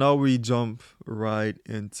 so now we jump right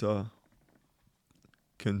into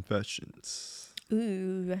confessions.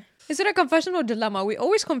 Ooh. Is it a confession or dilemma? We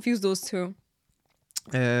always confuse those two.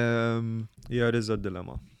 Yeah, it is a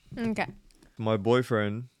dilemma. Okay. My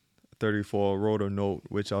boyfriend 34 wrote a note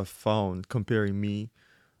which I found comparing me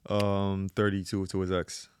 32 to his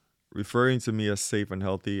ex, referring to me as safe and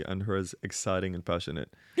healthy and her as exciting and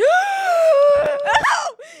passionate.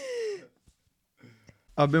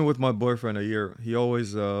 I've been with my boyfriend a year. He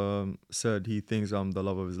always said he thinks I'm the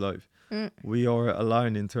love of his life. We are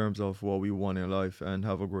aligned in terms of what we want in life and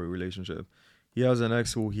have a great relationship. He has an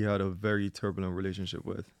ex who he had a very turbulent relationship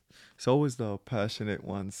with. It's always the passionate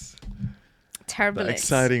ones. Turbulent. The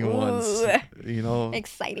exciting ones. You know?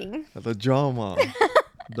 Exciting. The drama.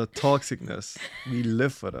 The toxicness. We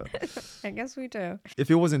live for that. I guess we do. If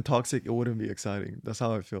it wasn't toxic, it wouldn't be exciting. That's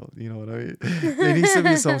how I feel. You know what I mean? There needs to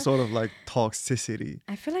be some sort of like toxicity.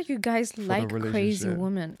 I feel like you guys like crazy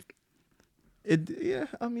women.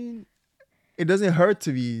 I mean, it doesn't hurt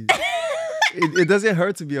to be. It doesn't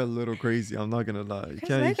hurt to be a little crazy. I'm not gonna lie. It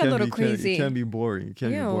can't be boring. It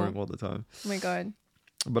can't be boring all the time. Oh my god.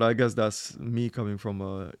 But I guess that's me coming from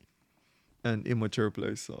an immature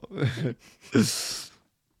place. So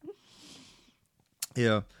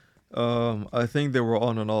yeah. I think they were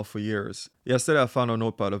on and off for years. Yesterday I found a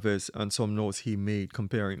notepad of his and some notes he made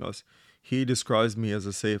comparing us. He describes me as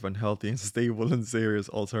a safe and healthy and stable and serious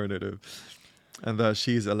alternative. And that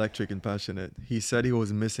she's electric and passionate. He said he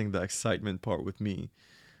was missing the excitement part with me,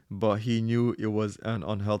 but he knew it was an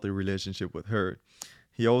unhealthy relationship with her.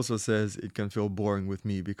 He also says it can feel boring with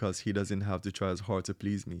me because he doesn't have to try as hard to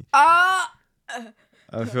please me. I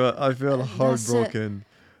feel heartbroken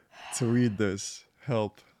to read this.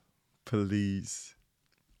 Help, please.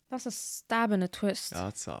 That's a stab and a twist.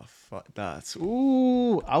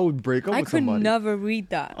 Ooh, I would break up with somebody. I could never read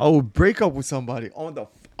that. I would break up with somebody on the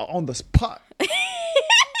spot.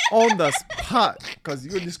 On the spot. Because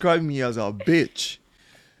you described me as a bitch.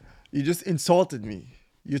 You just insulted me.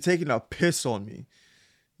 You're taking a piss on me.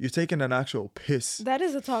 You're taking an actual piss. That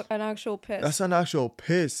is an actual piss. That's an actual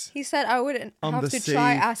piss. He said I wouldn't have to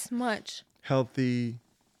try as much. Healthy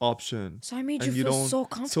option. So I made you feel so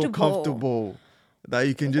comfortable. So comfortable. That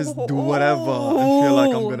you can just do whatever and feel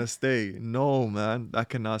like I'm going to stay. No, man. That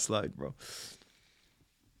cannot slide, bro.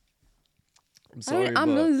 I'm sorry,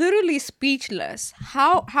 I'm literally speechless.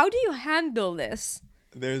 How do you handle this?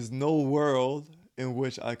 There's no world in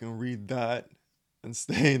which I can read that and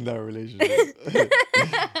stay in that relationship.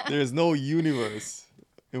 There's no universe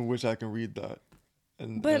in which I can read that.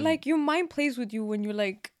 But like your mind plays with you when you're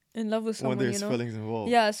like in love with someone, when there's feelings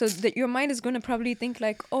involved. Yeah, so your mind is going to probably think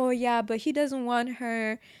like, oh yeah, but he doesn't want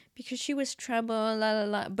her because she was trouble, la la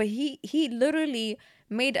la. But he literally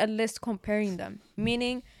made a list comparing them,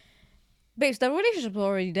 meaning, babes, the relationship is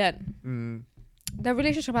already dead. The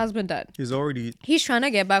relationship has been dead. He's trying to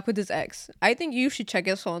get back with his ex. I think you should check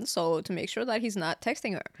his phone to make sure that he's not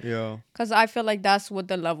texting her. Yeah. Because I feel like that's what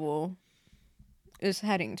the level is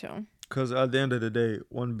heading to. Because at the end of the day,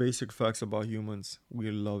 one basic fact about humans,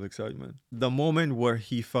 we love excitement. The moment where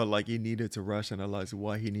he felt like he needed to rationalize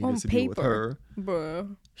why he needed to be with her,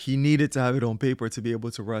 bro, he needed to have it on paper to be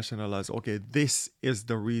able to rationalize, okay, this is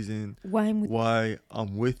the reason why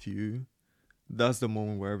I'm with you. That's the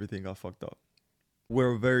moment where everything got fucked up.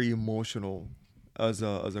 We're very emotional as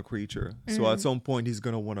a creature. So at some point, he's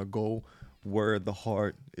going to want to go where the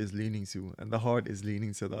heart is leaning to. And the heart is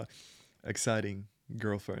leaning to the exciting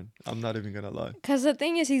girlfriend. I'm not even gonna lie. Because the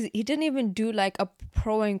thing is, he didn't even do like a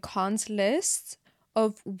pro and cons list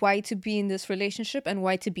of why to be in this relationship and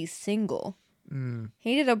why to be single.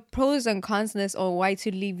 He did a pros and cons list on why to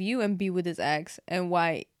leave you and be with his ex and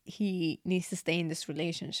why he needs to stay in this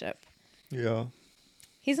relationship. Yeah.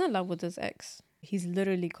 He's in love with his ex. He's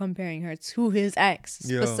literally comparing her to his ex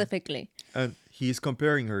specifically. And he's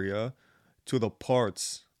comparing her, to the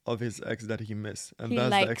parts of his ex that he missed. And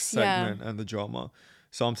that's the excitement and the drama.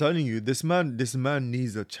 So I'm telling you, this man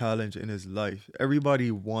needs a challenge in his life. Everybody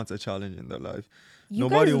wants a challenge in their life.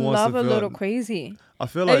 Nobody guys wants love to a feel, little crazy. I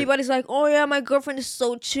feel like everybody's like, oh yeah, my girlfriend is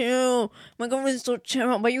so chill. My girlfriend is so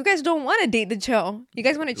chill. But you guys don't want to date the chill. You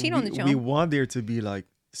guys want to cheat on the chill. We want there to be like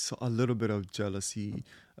a little bit of jealousy,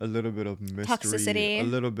 a little bit of mystery, toxicity, a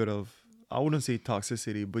little bit of, I wouldn't say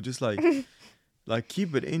toxicity, but just like like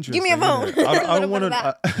keep it interesting. Give me a phone. I don't want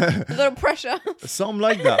to a little pressure. Something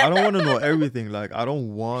like that. I don't want to know everything. Like I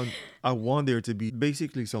want there to be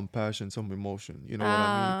basically some passion, some emotion. You know what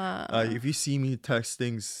I mean? If you see me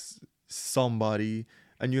texting somebody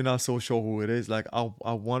and you're not so sure who it is, like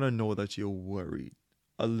I want to know that you're worried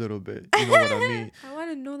a little bit. You know what I mean? I want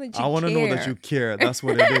to know that you care. I want to know that you care. That's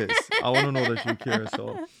what it is. I want to know that you care.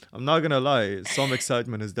 So I'm not gonna lie. Some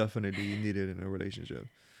excitement is definitely needed in a relationship.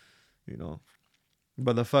 You know.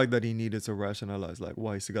 But the fact that he needed to rationalize like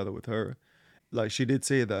why he's together with her, like she did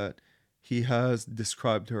say that he has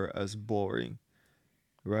described her as boring,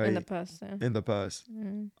 right? In the past, yeah. In the past.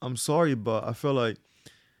 I'm sorry, but I feel like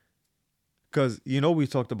because we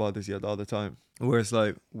talked about this the other time, where it's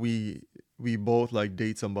like we both like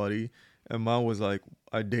date somebody, and mine was like,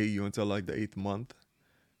 I date you until like the 8th month,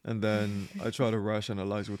 and then I try to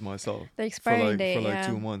rationalize with myself the expiring date for like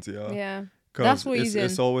 2 months. Yeah. That's what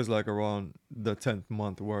it's always like around the 10th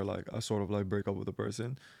month where like I sort of like break up with a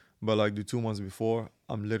person, but like the 2 months before,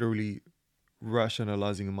 I'm literally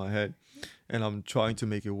rationalizing in my head, and I'm trying to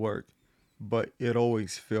make it work, but it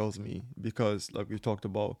always fails me because like we talked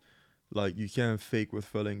about, like you can't fake with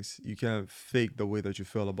feelings. You can't fake the way that you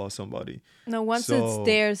feel about somebody. No, once it's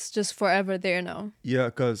there, it's just forever there now. Yeah,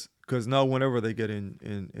 because now whenever they get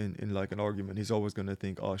in like an argument, he's always gonna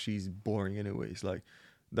think, oh, she's boring anyways. Like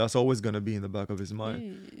that's always gonna be in the back of his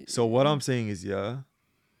mind. So what I'm saying is,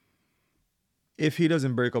 if he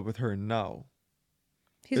doesn't break up with her now,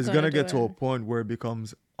 it's gonna get to a point where it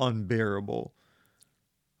becomes unbearable,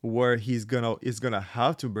 where it's gonna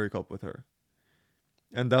have to break up with her.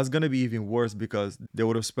 And that's gonna be even worse because they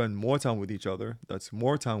would have spent more time with each other. That's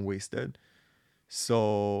more time wasted.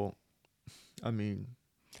 So, I mean,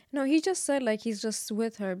 no, he just said like he's just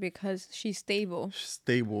with her because she's stable,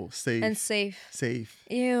 safe, and safe.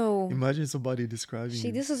 Ew! Imagine somebody describing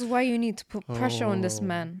you. This is why you need to put pressure on this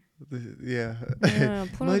man. Yeah.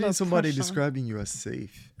 Imagine somebody describing you as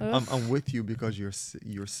safe. I'm with you because you're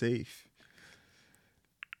safe.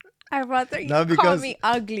 I'd rather you call me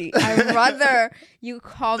ugly. I'd rather you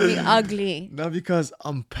call me ugly. Not because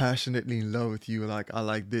I'm passionately in love with you, like I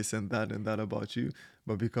like this and that about you,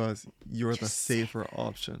 but because you're the safer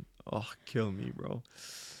option. Oh, kill me, bro.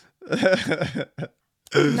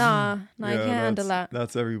 Nah, I can't handle that.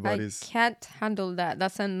 That's everybody's. I can't handle that.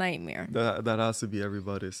 That's a nightmare. That has to be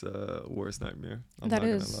everybody's worst nightmare. I'm not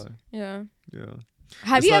gonna lie. Yeah. Yeah.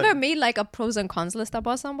 Have you ever made like a pros and cons list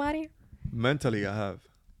about somebody? Mentally, I have.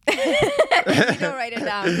 You don't write it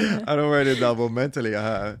down. I don't write it down, but mentally I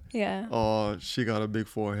have. Yeah. Oh, she got a big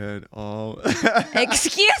forehead. Oh.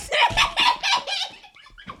 Excuse me.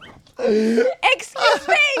 Excuse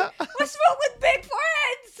me. What's wrong with big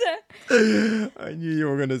foreheads? I knew you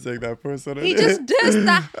were gonna take that personally. He just does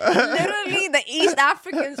that. Literally, the East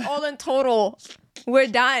Africans all in total. We're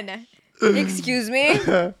done. Excuse me.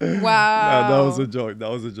 Wow. That was a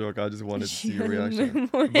joke. I just wanted to see your reaction.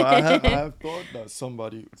 But I have thought that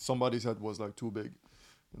somebody's head was like too big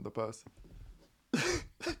in the past.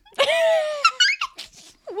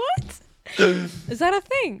 What? Is that a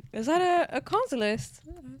thing? Is that a cons list?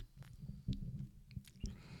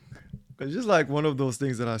 It's just like one of those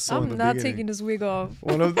things that I saw in the beginning. I'm not taking this wig off.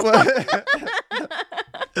 I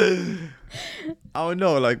don't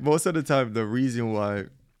know. Like most of the time, the reason why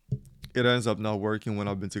it ends up not working when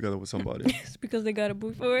I've been together with somebody. It's because they got a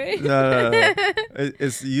boo for it. No.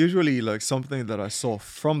 It's usually like something that I saw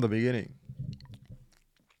from the beginning.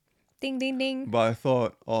 Ding, ding, ding. But I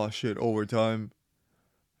thought, oh shit, over time,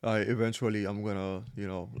 eventually I'm gonna,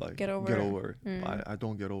 like get over it. I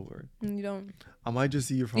don't get over it. You don't. I might just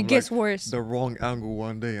see you from it gets worse. The wrong angle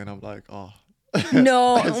one day, and I'm like, oh.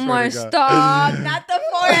 No, Omar, stop. Not the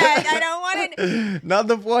forehead. I don't want it. Not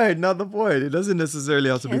the forehead. It doesn't necessarily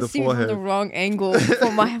have to be the forehead. From the wrong angle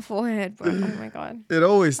for my forehead, bro. Oh my god. It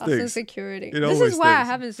always sticks. That's insecurity. This is why I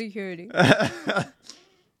have insecurity.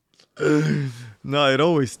 No, it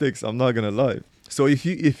always sticks. I'm not gonna lie. So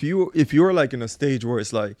if you're like in a stage where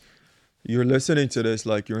it's like you're listening to this,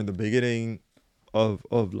 like you're in the beginning of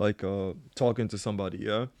like talking to somebody,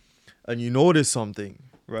 yeah, and you notice something,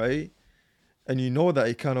 right? And you know that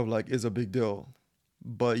it kind of like is a big deal,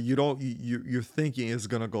 but you're thinking it's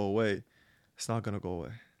gonna go away. It's not gonna go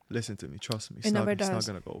away. Listen to me, trust me. It's not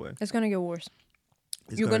gonna go away. It's gonna get worse.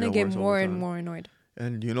 You're gonna get more and more annoyed.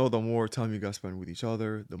 And the more time you guys spend with each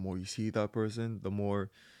other, the more you see that person, the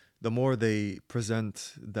more they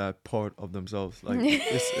present that part of themselves. Like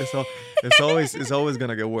it's always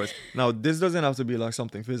gonna get worse. Now, this doesn't have to be like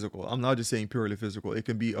something physical. I'm not just saying purely physical. It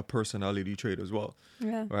can be a personality trait as well.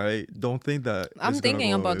 Yeah. Right? Don't think that I'm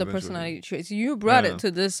thinking about the personality traits. You brought it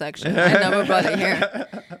to this section. I never brought it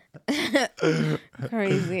here.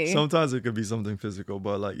 Crazy. Sometimes it could be something physical,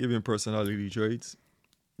 but like even personality traits,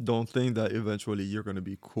 don't think that eventually you're gonna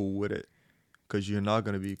be cool with it. Because you're not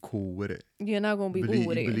going to be cool with it. You're not going to be cool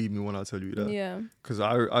with it. Believe me when I tell you that. Yeah. Because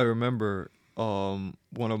I remember one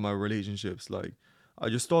of my relationships, like, I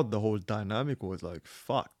just thought the whole dynamic was, like,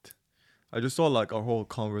 fucked. I just thought, like, our whole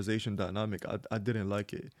conversation dynamic, I didn't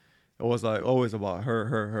like it. It was, like, always about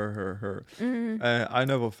her. Mm-hmm. And I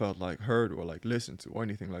never felt, like, heard or, like, listened to or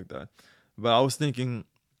anything like that. But I was thinking,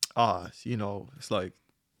 it's like,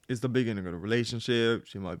 it's the beginning of the relationship.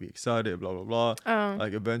 She might be excited, blah, blah, blah.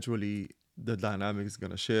 Like, eventually the dynamic is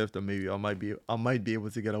gonna shift, and maybe I might be able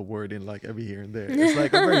to get a word in like every here and there. It's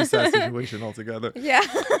like a very sad situation altogether. Yeah.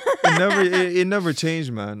 It never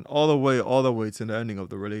changed, man. All the way to the ending of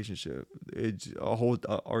the relationship.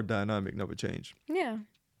 Our dynamic never changed. Yeah.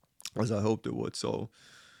 As I hoped it would. So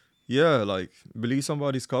yeah, like believe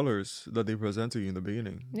somebody's colors that they present to you in the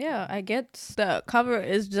beginning. Yeah, I get the cover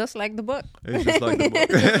is just like the book. It's just like the book.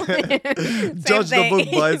 Judge the book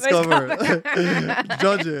by its cover.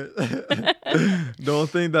 Judge it. Don't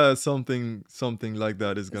think that something like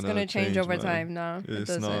that is gonna change over man. time. No,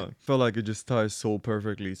 it's not. I felt like it just ties so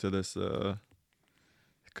perfectly to this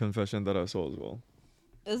confession that I saw as well.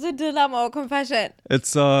 Is it dilemma or confession?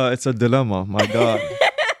 It's a dilemma. My God.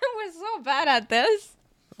 We're so bad at this.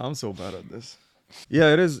 I'm so bad at this.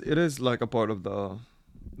 Yeah, it is like a part of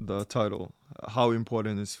the title. How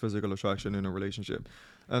important is physical attraction in a relationship?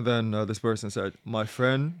 And then this person said, my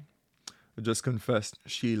friend just confessed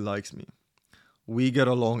she likes me. We get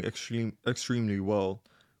along extremely well.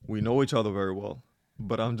 We know each other very well.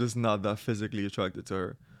 But I'm just not that physically attracted to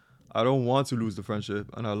her. I don't want to lose the friendship,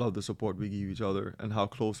 and I love the support we give each other and how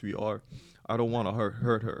close we are. I don't want to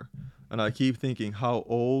hurt her. And I keep thinking how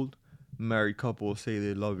old married couples say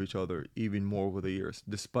they love each other even more over the years,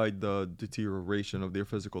 despite the deterioration of their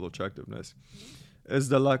physical attractiveness. Is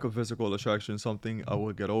the lack of physical attraction something I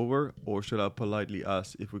will get over, or should I politely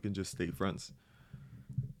ask if we can just stay friends?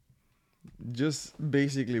 Just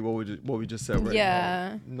basically what we just said right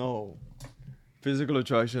now. No. Physical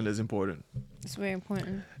attraction is important. It's very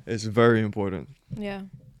important. It's very important. Yeah.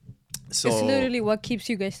 So it's literally what keeps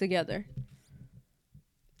you guys together.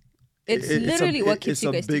 It's literally what keeps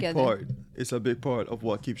you guys together. It's a big part of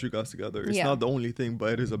what keeps you guys together. It's not the only thing,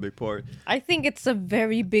 but it is a big part. I think it's a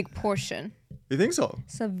very big portion. You think so?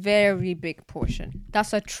 It's a very big portion.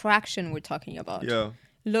 That's attraction we're talking about. Yeah.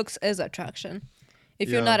 Looks is attraction. If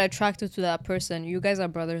you're not attracted to that person, you guys are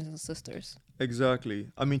brothers and sisters. Exactly.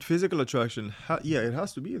 I mean, physical attraction, it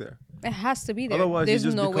has to be there. It has to be there. Otherwise,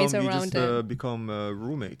 there's no ways around it. Become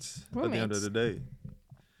roommates at the end of the day.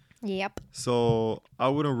 Yep. So I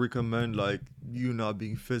wouldn't recommend like you not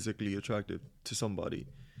being physically attracted to somebody,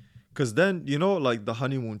 because then like the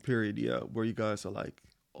honeymoon period, where you guys are like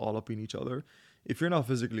all up in each other. If you're not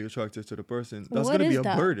physically attracted to the person, that's gonna be a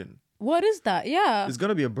burden. What is that? Yeah. It's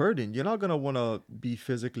gonna be a burden. You're not gonna wanna be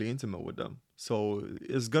physically intimate with them, so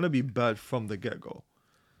it's gonna be bad from the get-go.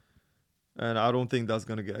 And I don't think that's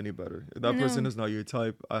gonna get any better. If that person is not your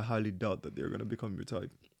type, I highly doubt that they're gonna become your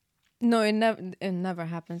type. No, it never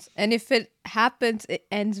happens. And if it happens, it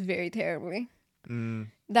ends very terribly.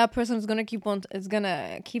 That person is gonna keep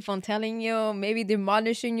on telling you, maybe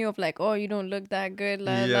demolishing you of like, oh, you don't look that good,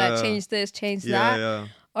 change this, change that. Yeah.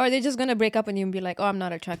 Or they're just gonna break up on you and be like, oh, I'm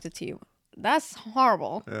not attracted to you. That's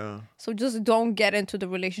horrible. Yeah. So just don't get into the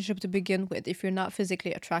relationship to begin with if you're not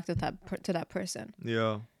physically attracted to that person.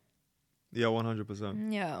 Yeah. Yeah,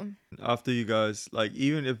 100%. Yeah. After you guys, like,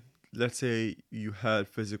 even if, let's say you had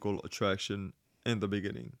physical attraction in the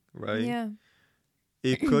beginning, right? Yeah.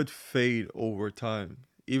 It could fade over time,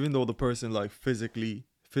 even though the person like physically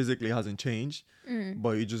hasn't changed,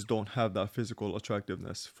 but you just don't have that physical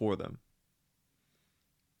attractiveness for them.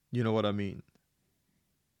 You know what I mean?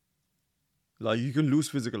 Like, you can lose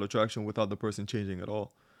physical attraction without the person changing at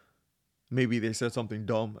all. Maybe they said something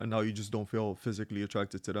dumb and now you just don't feel physically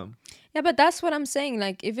attracted to them. Yeah, but that's what I'm saying.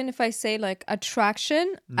 Like, even if I say like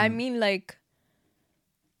attraction, I mean like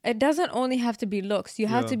it doesn't only have to be looks. You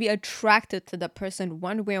have to be attracted to the person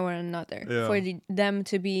one way or another for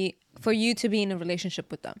you to be in a relationship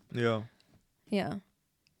with them. Yeah. Yeah.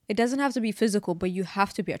 It doesn't have to be physical, but you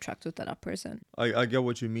have to be attracted to that person. I get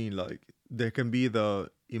what you mean. Like, there can be the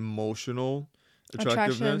emotional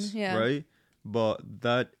attractiveness, right? But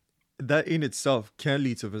that in itself can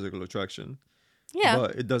lead to physical attraction. Yeah.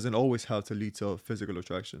 But it doesn't always have to lead to physical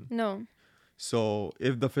attraction. No. So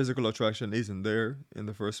if the physical attraction isn't there in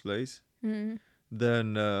the first place,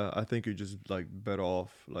 then I think you're just like better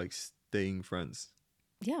off like staying friends.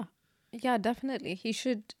 Yeah. Yeah, definitely. He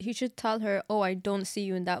should tell her, oh, I don't see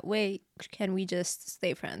you in that way. Can we just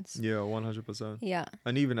stay friends? Yeah, 100%. Yeah.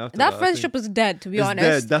 And even after that friendship is dead, to be honest.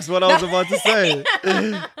 Dead. That's what I was about to say.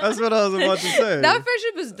 That's what I was about to say. That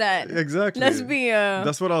friendship is dead. Exactly. Let's be...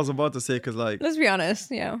 That's what I was about to say, because like... Let's be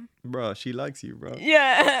honest, yeah. Bruh, she likes you, bro.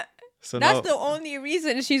 Yeah. So that's the only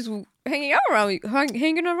reason she's hanging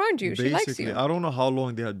around you. She likes you. I don't know how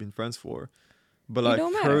long they had been friends for. But like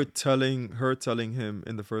her telling him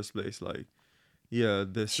in the first place, like, yeah,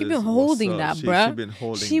 she been holding that, bro.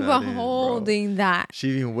 She been holding that.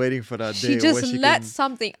 She been waiting for that day. She just let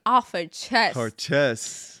something off her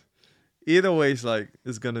chest. Either way, it's like,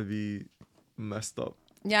 it's gonna be messed up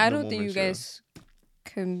Yeah, I don't think you guys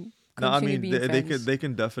can no, I continue mean being friends. they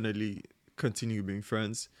can definitely continue being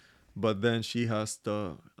friends, but then she has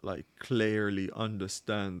to like clearly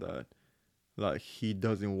understand that like he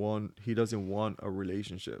doesn't want a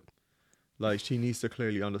relationship. Like she needs to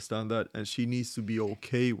clearly understand that, and she needs to be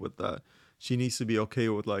okay with that. She needs to be okay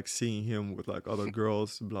with like seeing him with like other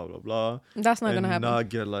girls, blah blah blah, That's not gonna and happen. not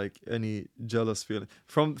get like any jealous feeling.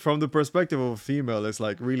 From the perspective of a female, it's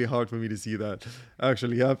like really hard for me to see that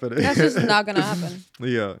actually happening. That's just not gonna happen.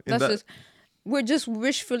 Yeah, We're just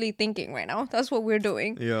wishfully thinking right now. That's what we're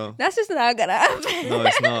doing. Yeah, that's just not gonna happen. No,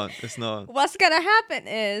 it's not. It's not. What's gonna happen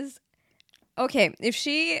is, okay, if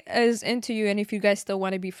she is into you and if you guys still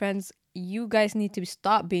want to be friends, you guys need to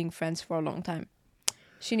stop being friends for a long time.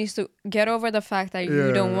 She needs to get over the fact that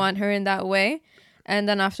you don't want her in that way. And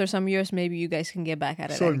then after some years, maybe you guys can get back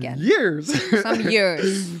at it again. Some years.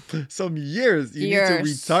 Some years. You need to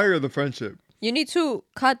retire the friendship. You need to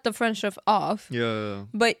cut the friendship off. Yeah.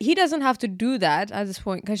 But he doesn't have to do that at this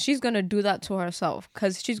point, because she's going to do that to herself.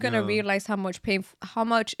 Because she's going to realize how much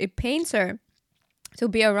it pains her to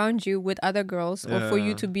be around you with other girls, or for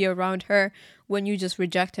you to be around her when you just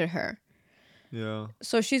rejected her. Yeah.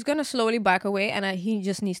 So she's going to slowly back away, and he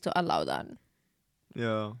just needs to allow that.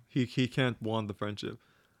 Yeah. He can't want the friendship.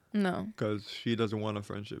 No. Because she doesn't want a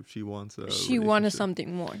friendship. She wants a She wanted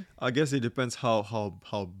something more. I guess it depends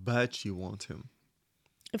how bad she wants him.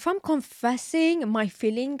 If I'm confessing my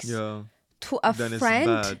feelings to a then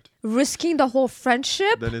friend, risking the whole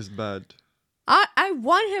friendship, then it's bad. I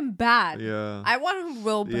want him bad. Yeah. I want him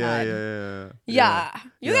real bad. Yeah.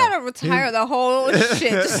 You gotta retire the whole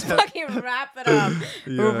shit. Just fucking wrap it up.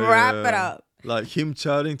 Wrap it up. Like him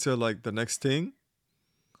chatting to like the next thing,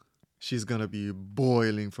 she's gonna be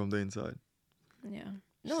boiling from the inside. Yeah.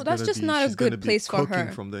 No, that's just not a good place for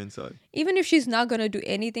her. From the inside. Even if she's not gonna do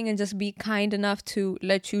anything and just be kind enough to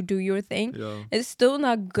let you do your thing, it's still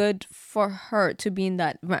not good for her to be in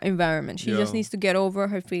that environment. She just needs to get over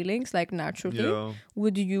her feelings, like naturally,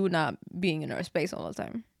 with you not being in her space all the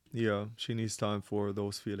time. Yeah, she needs time for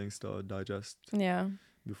those feelings to digest. Yeah.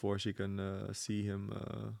 Before she can see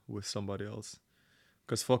him with somebody else.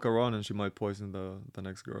 Because fuck around and she might poison the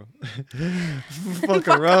next girl. fuck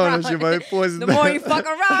around and she might poison the more you fuck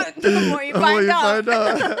around, the more you find out.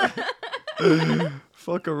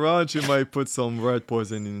 Fuck around, she might put some rat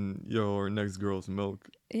poison in your next girl's milk.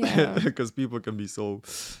 Yeah. Because people can be so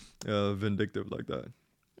vindictive like that.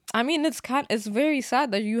 I mean, it's very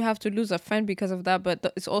sad that you have to lose a friend because of that,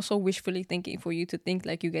 but it's also wishfully thinking for you to think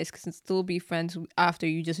like you guys can still be friends after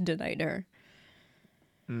you just denied her.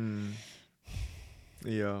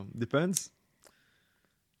 Yeah, depends.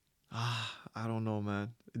 I don't know,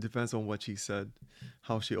 man. It depends on what she said,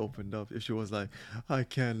 how she opened up. If she was like, I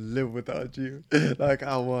can't live without you. Like,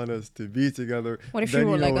 I want us to be together. What if she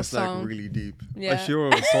wrote like a song? Like really deep. Yeah. Like she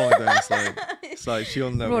wrote a song, then it's like she'll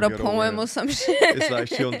never wrote a poem or some shit. It's like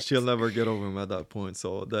she'll never get over him at that point.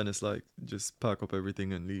 So then it's like, just pack up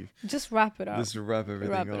everything and leave. Just wrap it up. Just wrap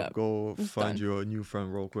everything up. Go find you a new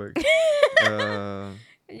friend real quick.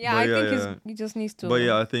 Yeah, I think he just needs to. But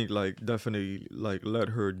yeah, I think like definitely like let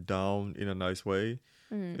her down in a nice way.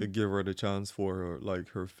 Give her the chance for her, like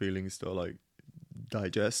her feelings to like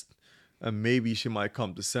digest, and maybe she might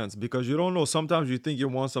come to sense, because you don't know. Sometimes you think you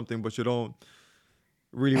want something, but you don't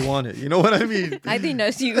really want it. You know what I mean? I think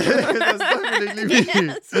that's you. That's definitely me.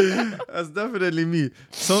 Yes. That's definitely me.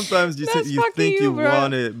 Sometimes you think you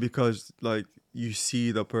want it because like you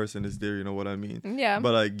see the person is there, you know what I mean? Yeah.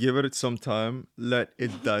 But like give it some time, let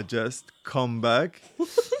it digest, come back.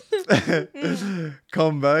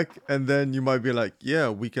 Come back, and then you might be like, yeah,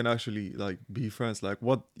 we can actually like be friends. Like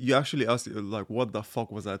what you actually asked, like what the fuck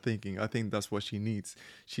was I thinking? I think that's what she needs.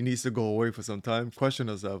 She needs to go away for some time, question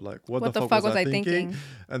herself, like what the fuck was I thinking?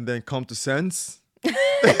 And then come to sense.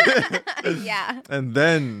 Yeah. And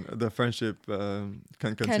then the friendship can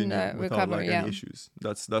continue without recover, like any issues.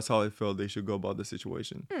 That's how I felt they should go about the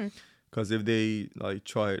situation. Because if they like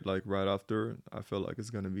try it like right after, I feel like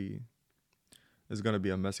it's gonna be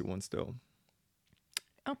a messy one still.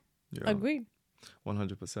 Oh, yeah. Agreed.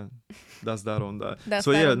 100%. That's that on that.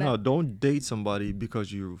 So yeah, no, don't date somebody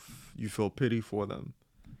because you feel pity for them.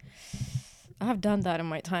 I have done that in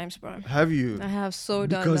my times, bro. Have you? I have done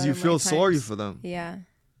that because you feel sorry for them. Yeah.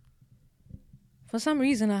 For some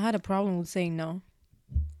reason, I had a problem with saying no.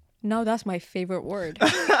 No, that's my favorite word. No.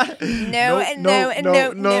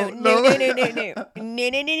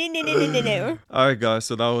 All right, guys.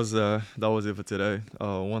 So that was it for today.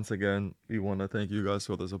 Once again, we want to thank you guys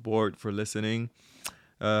for the support, for listening.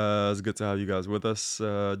 It's good to have you guys with us.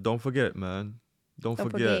 Don't forget, man. don't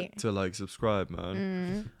forget to like subscribe,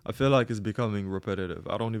 man. I feel like it's becoming repetitive.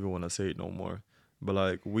 I don't even want to say it no more. But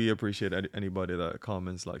like, we appreciate anybody that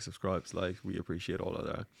comments, like, subscribes, like, we appreciate all of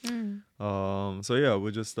that. So yeah,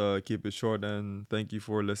 we'll just keep it short, and thank you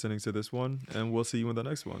for listening to this one, and we'll see you in the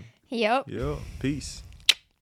next one. Yep. Peace.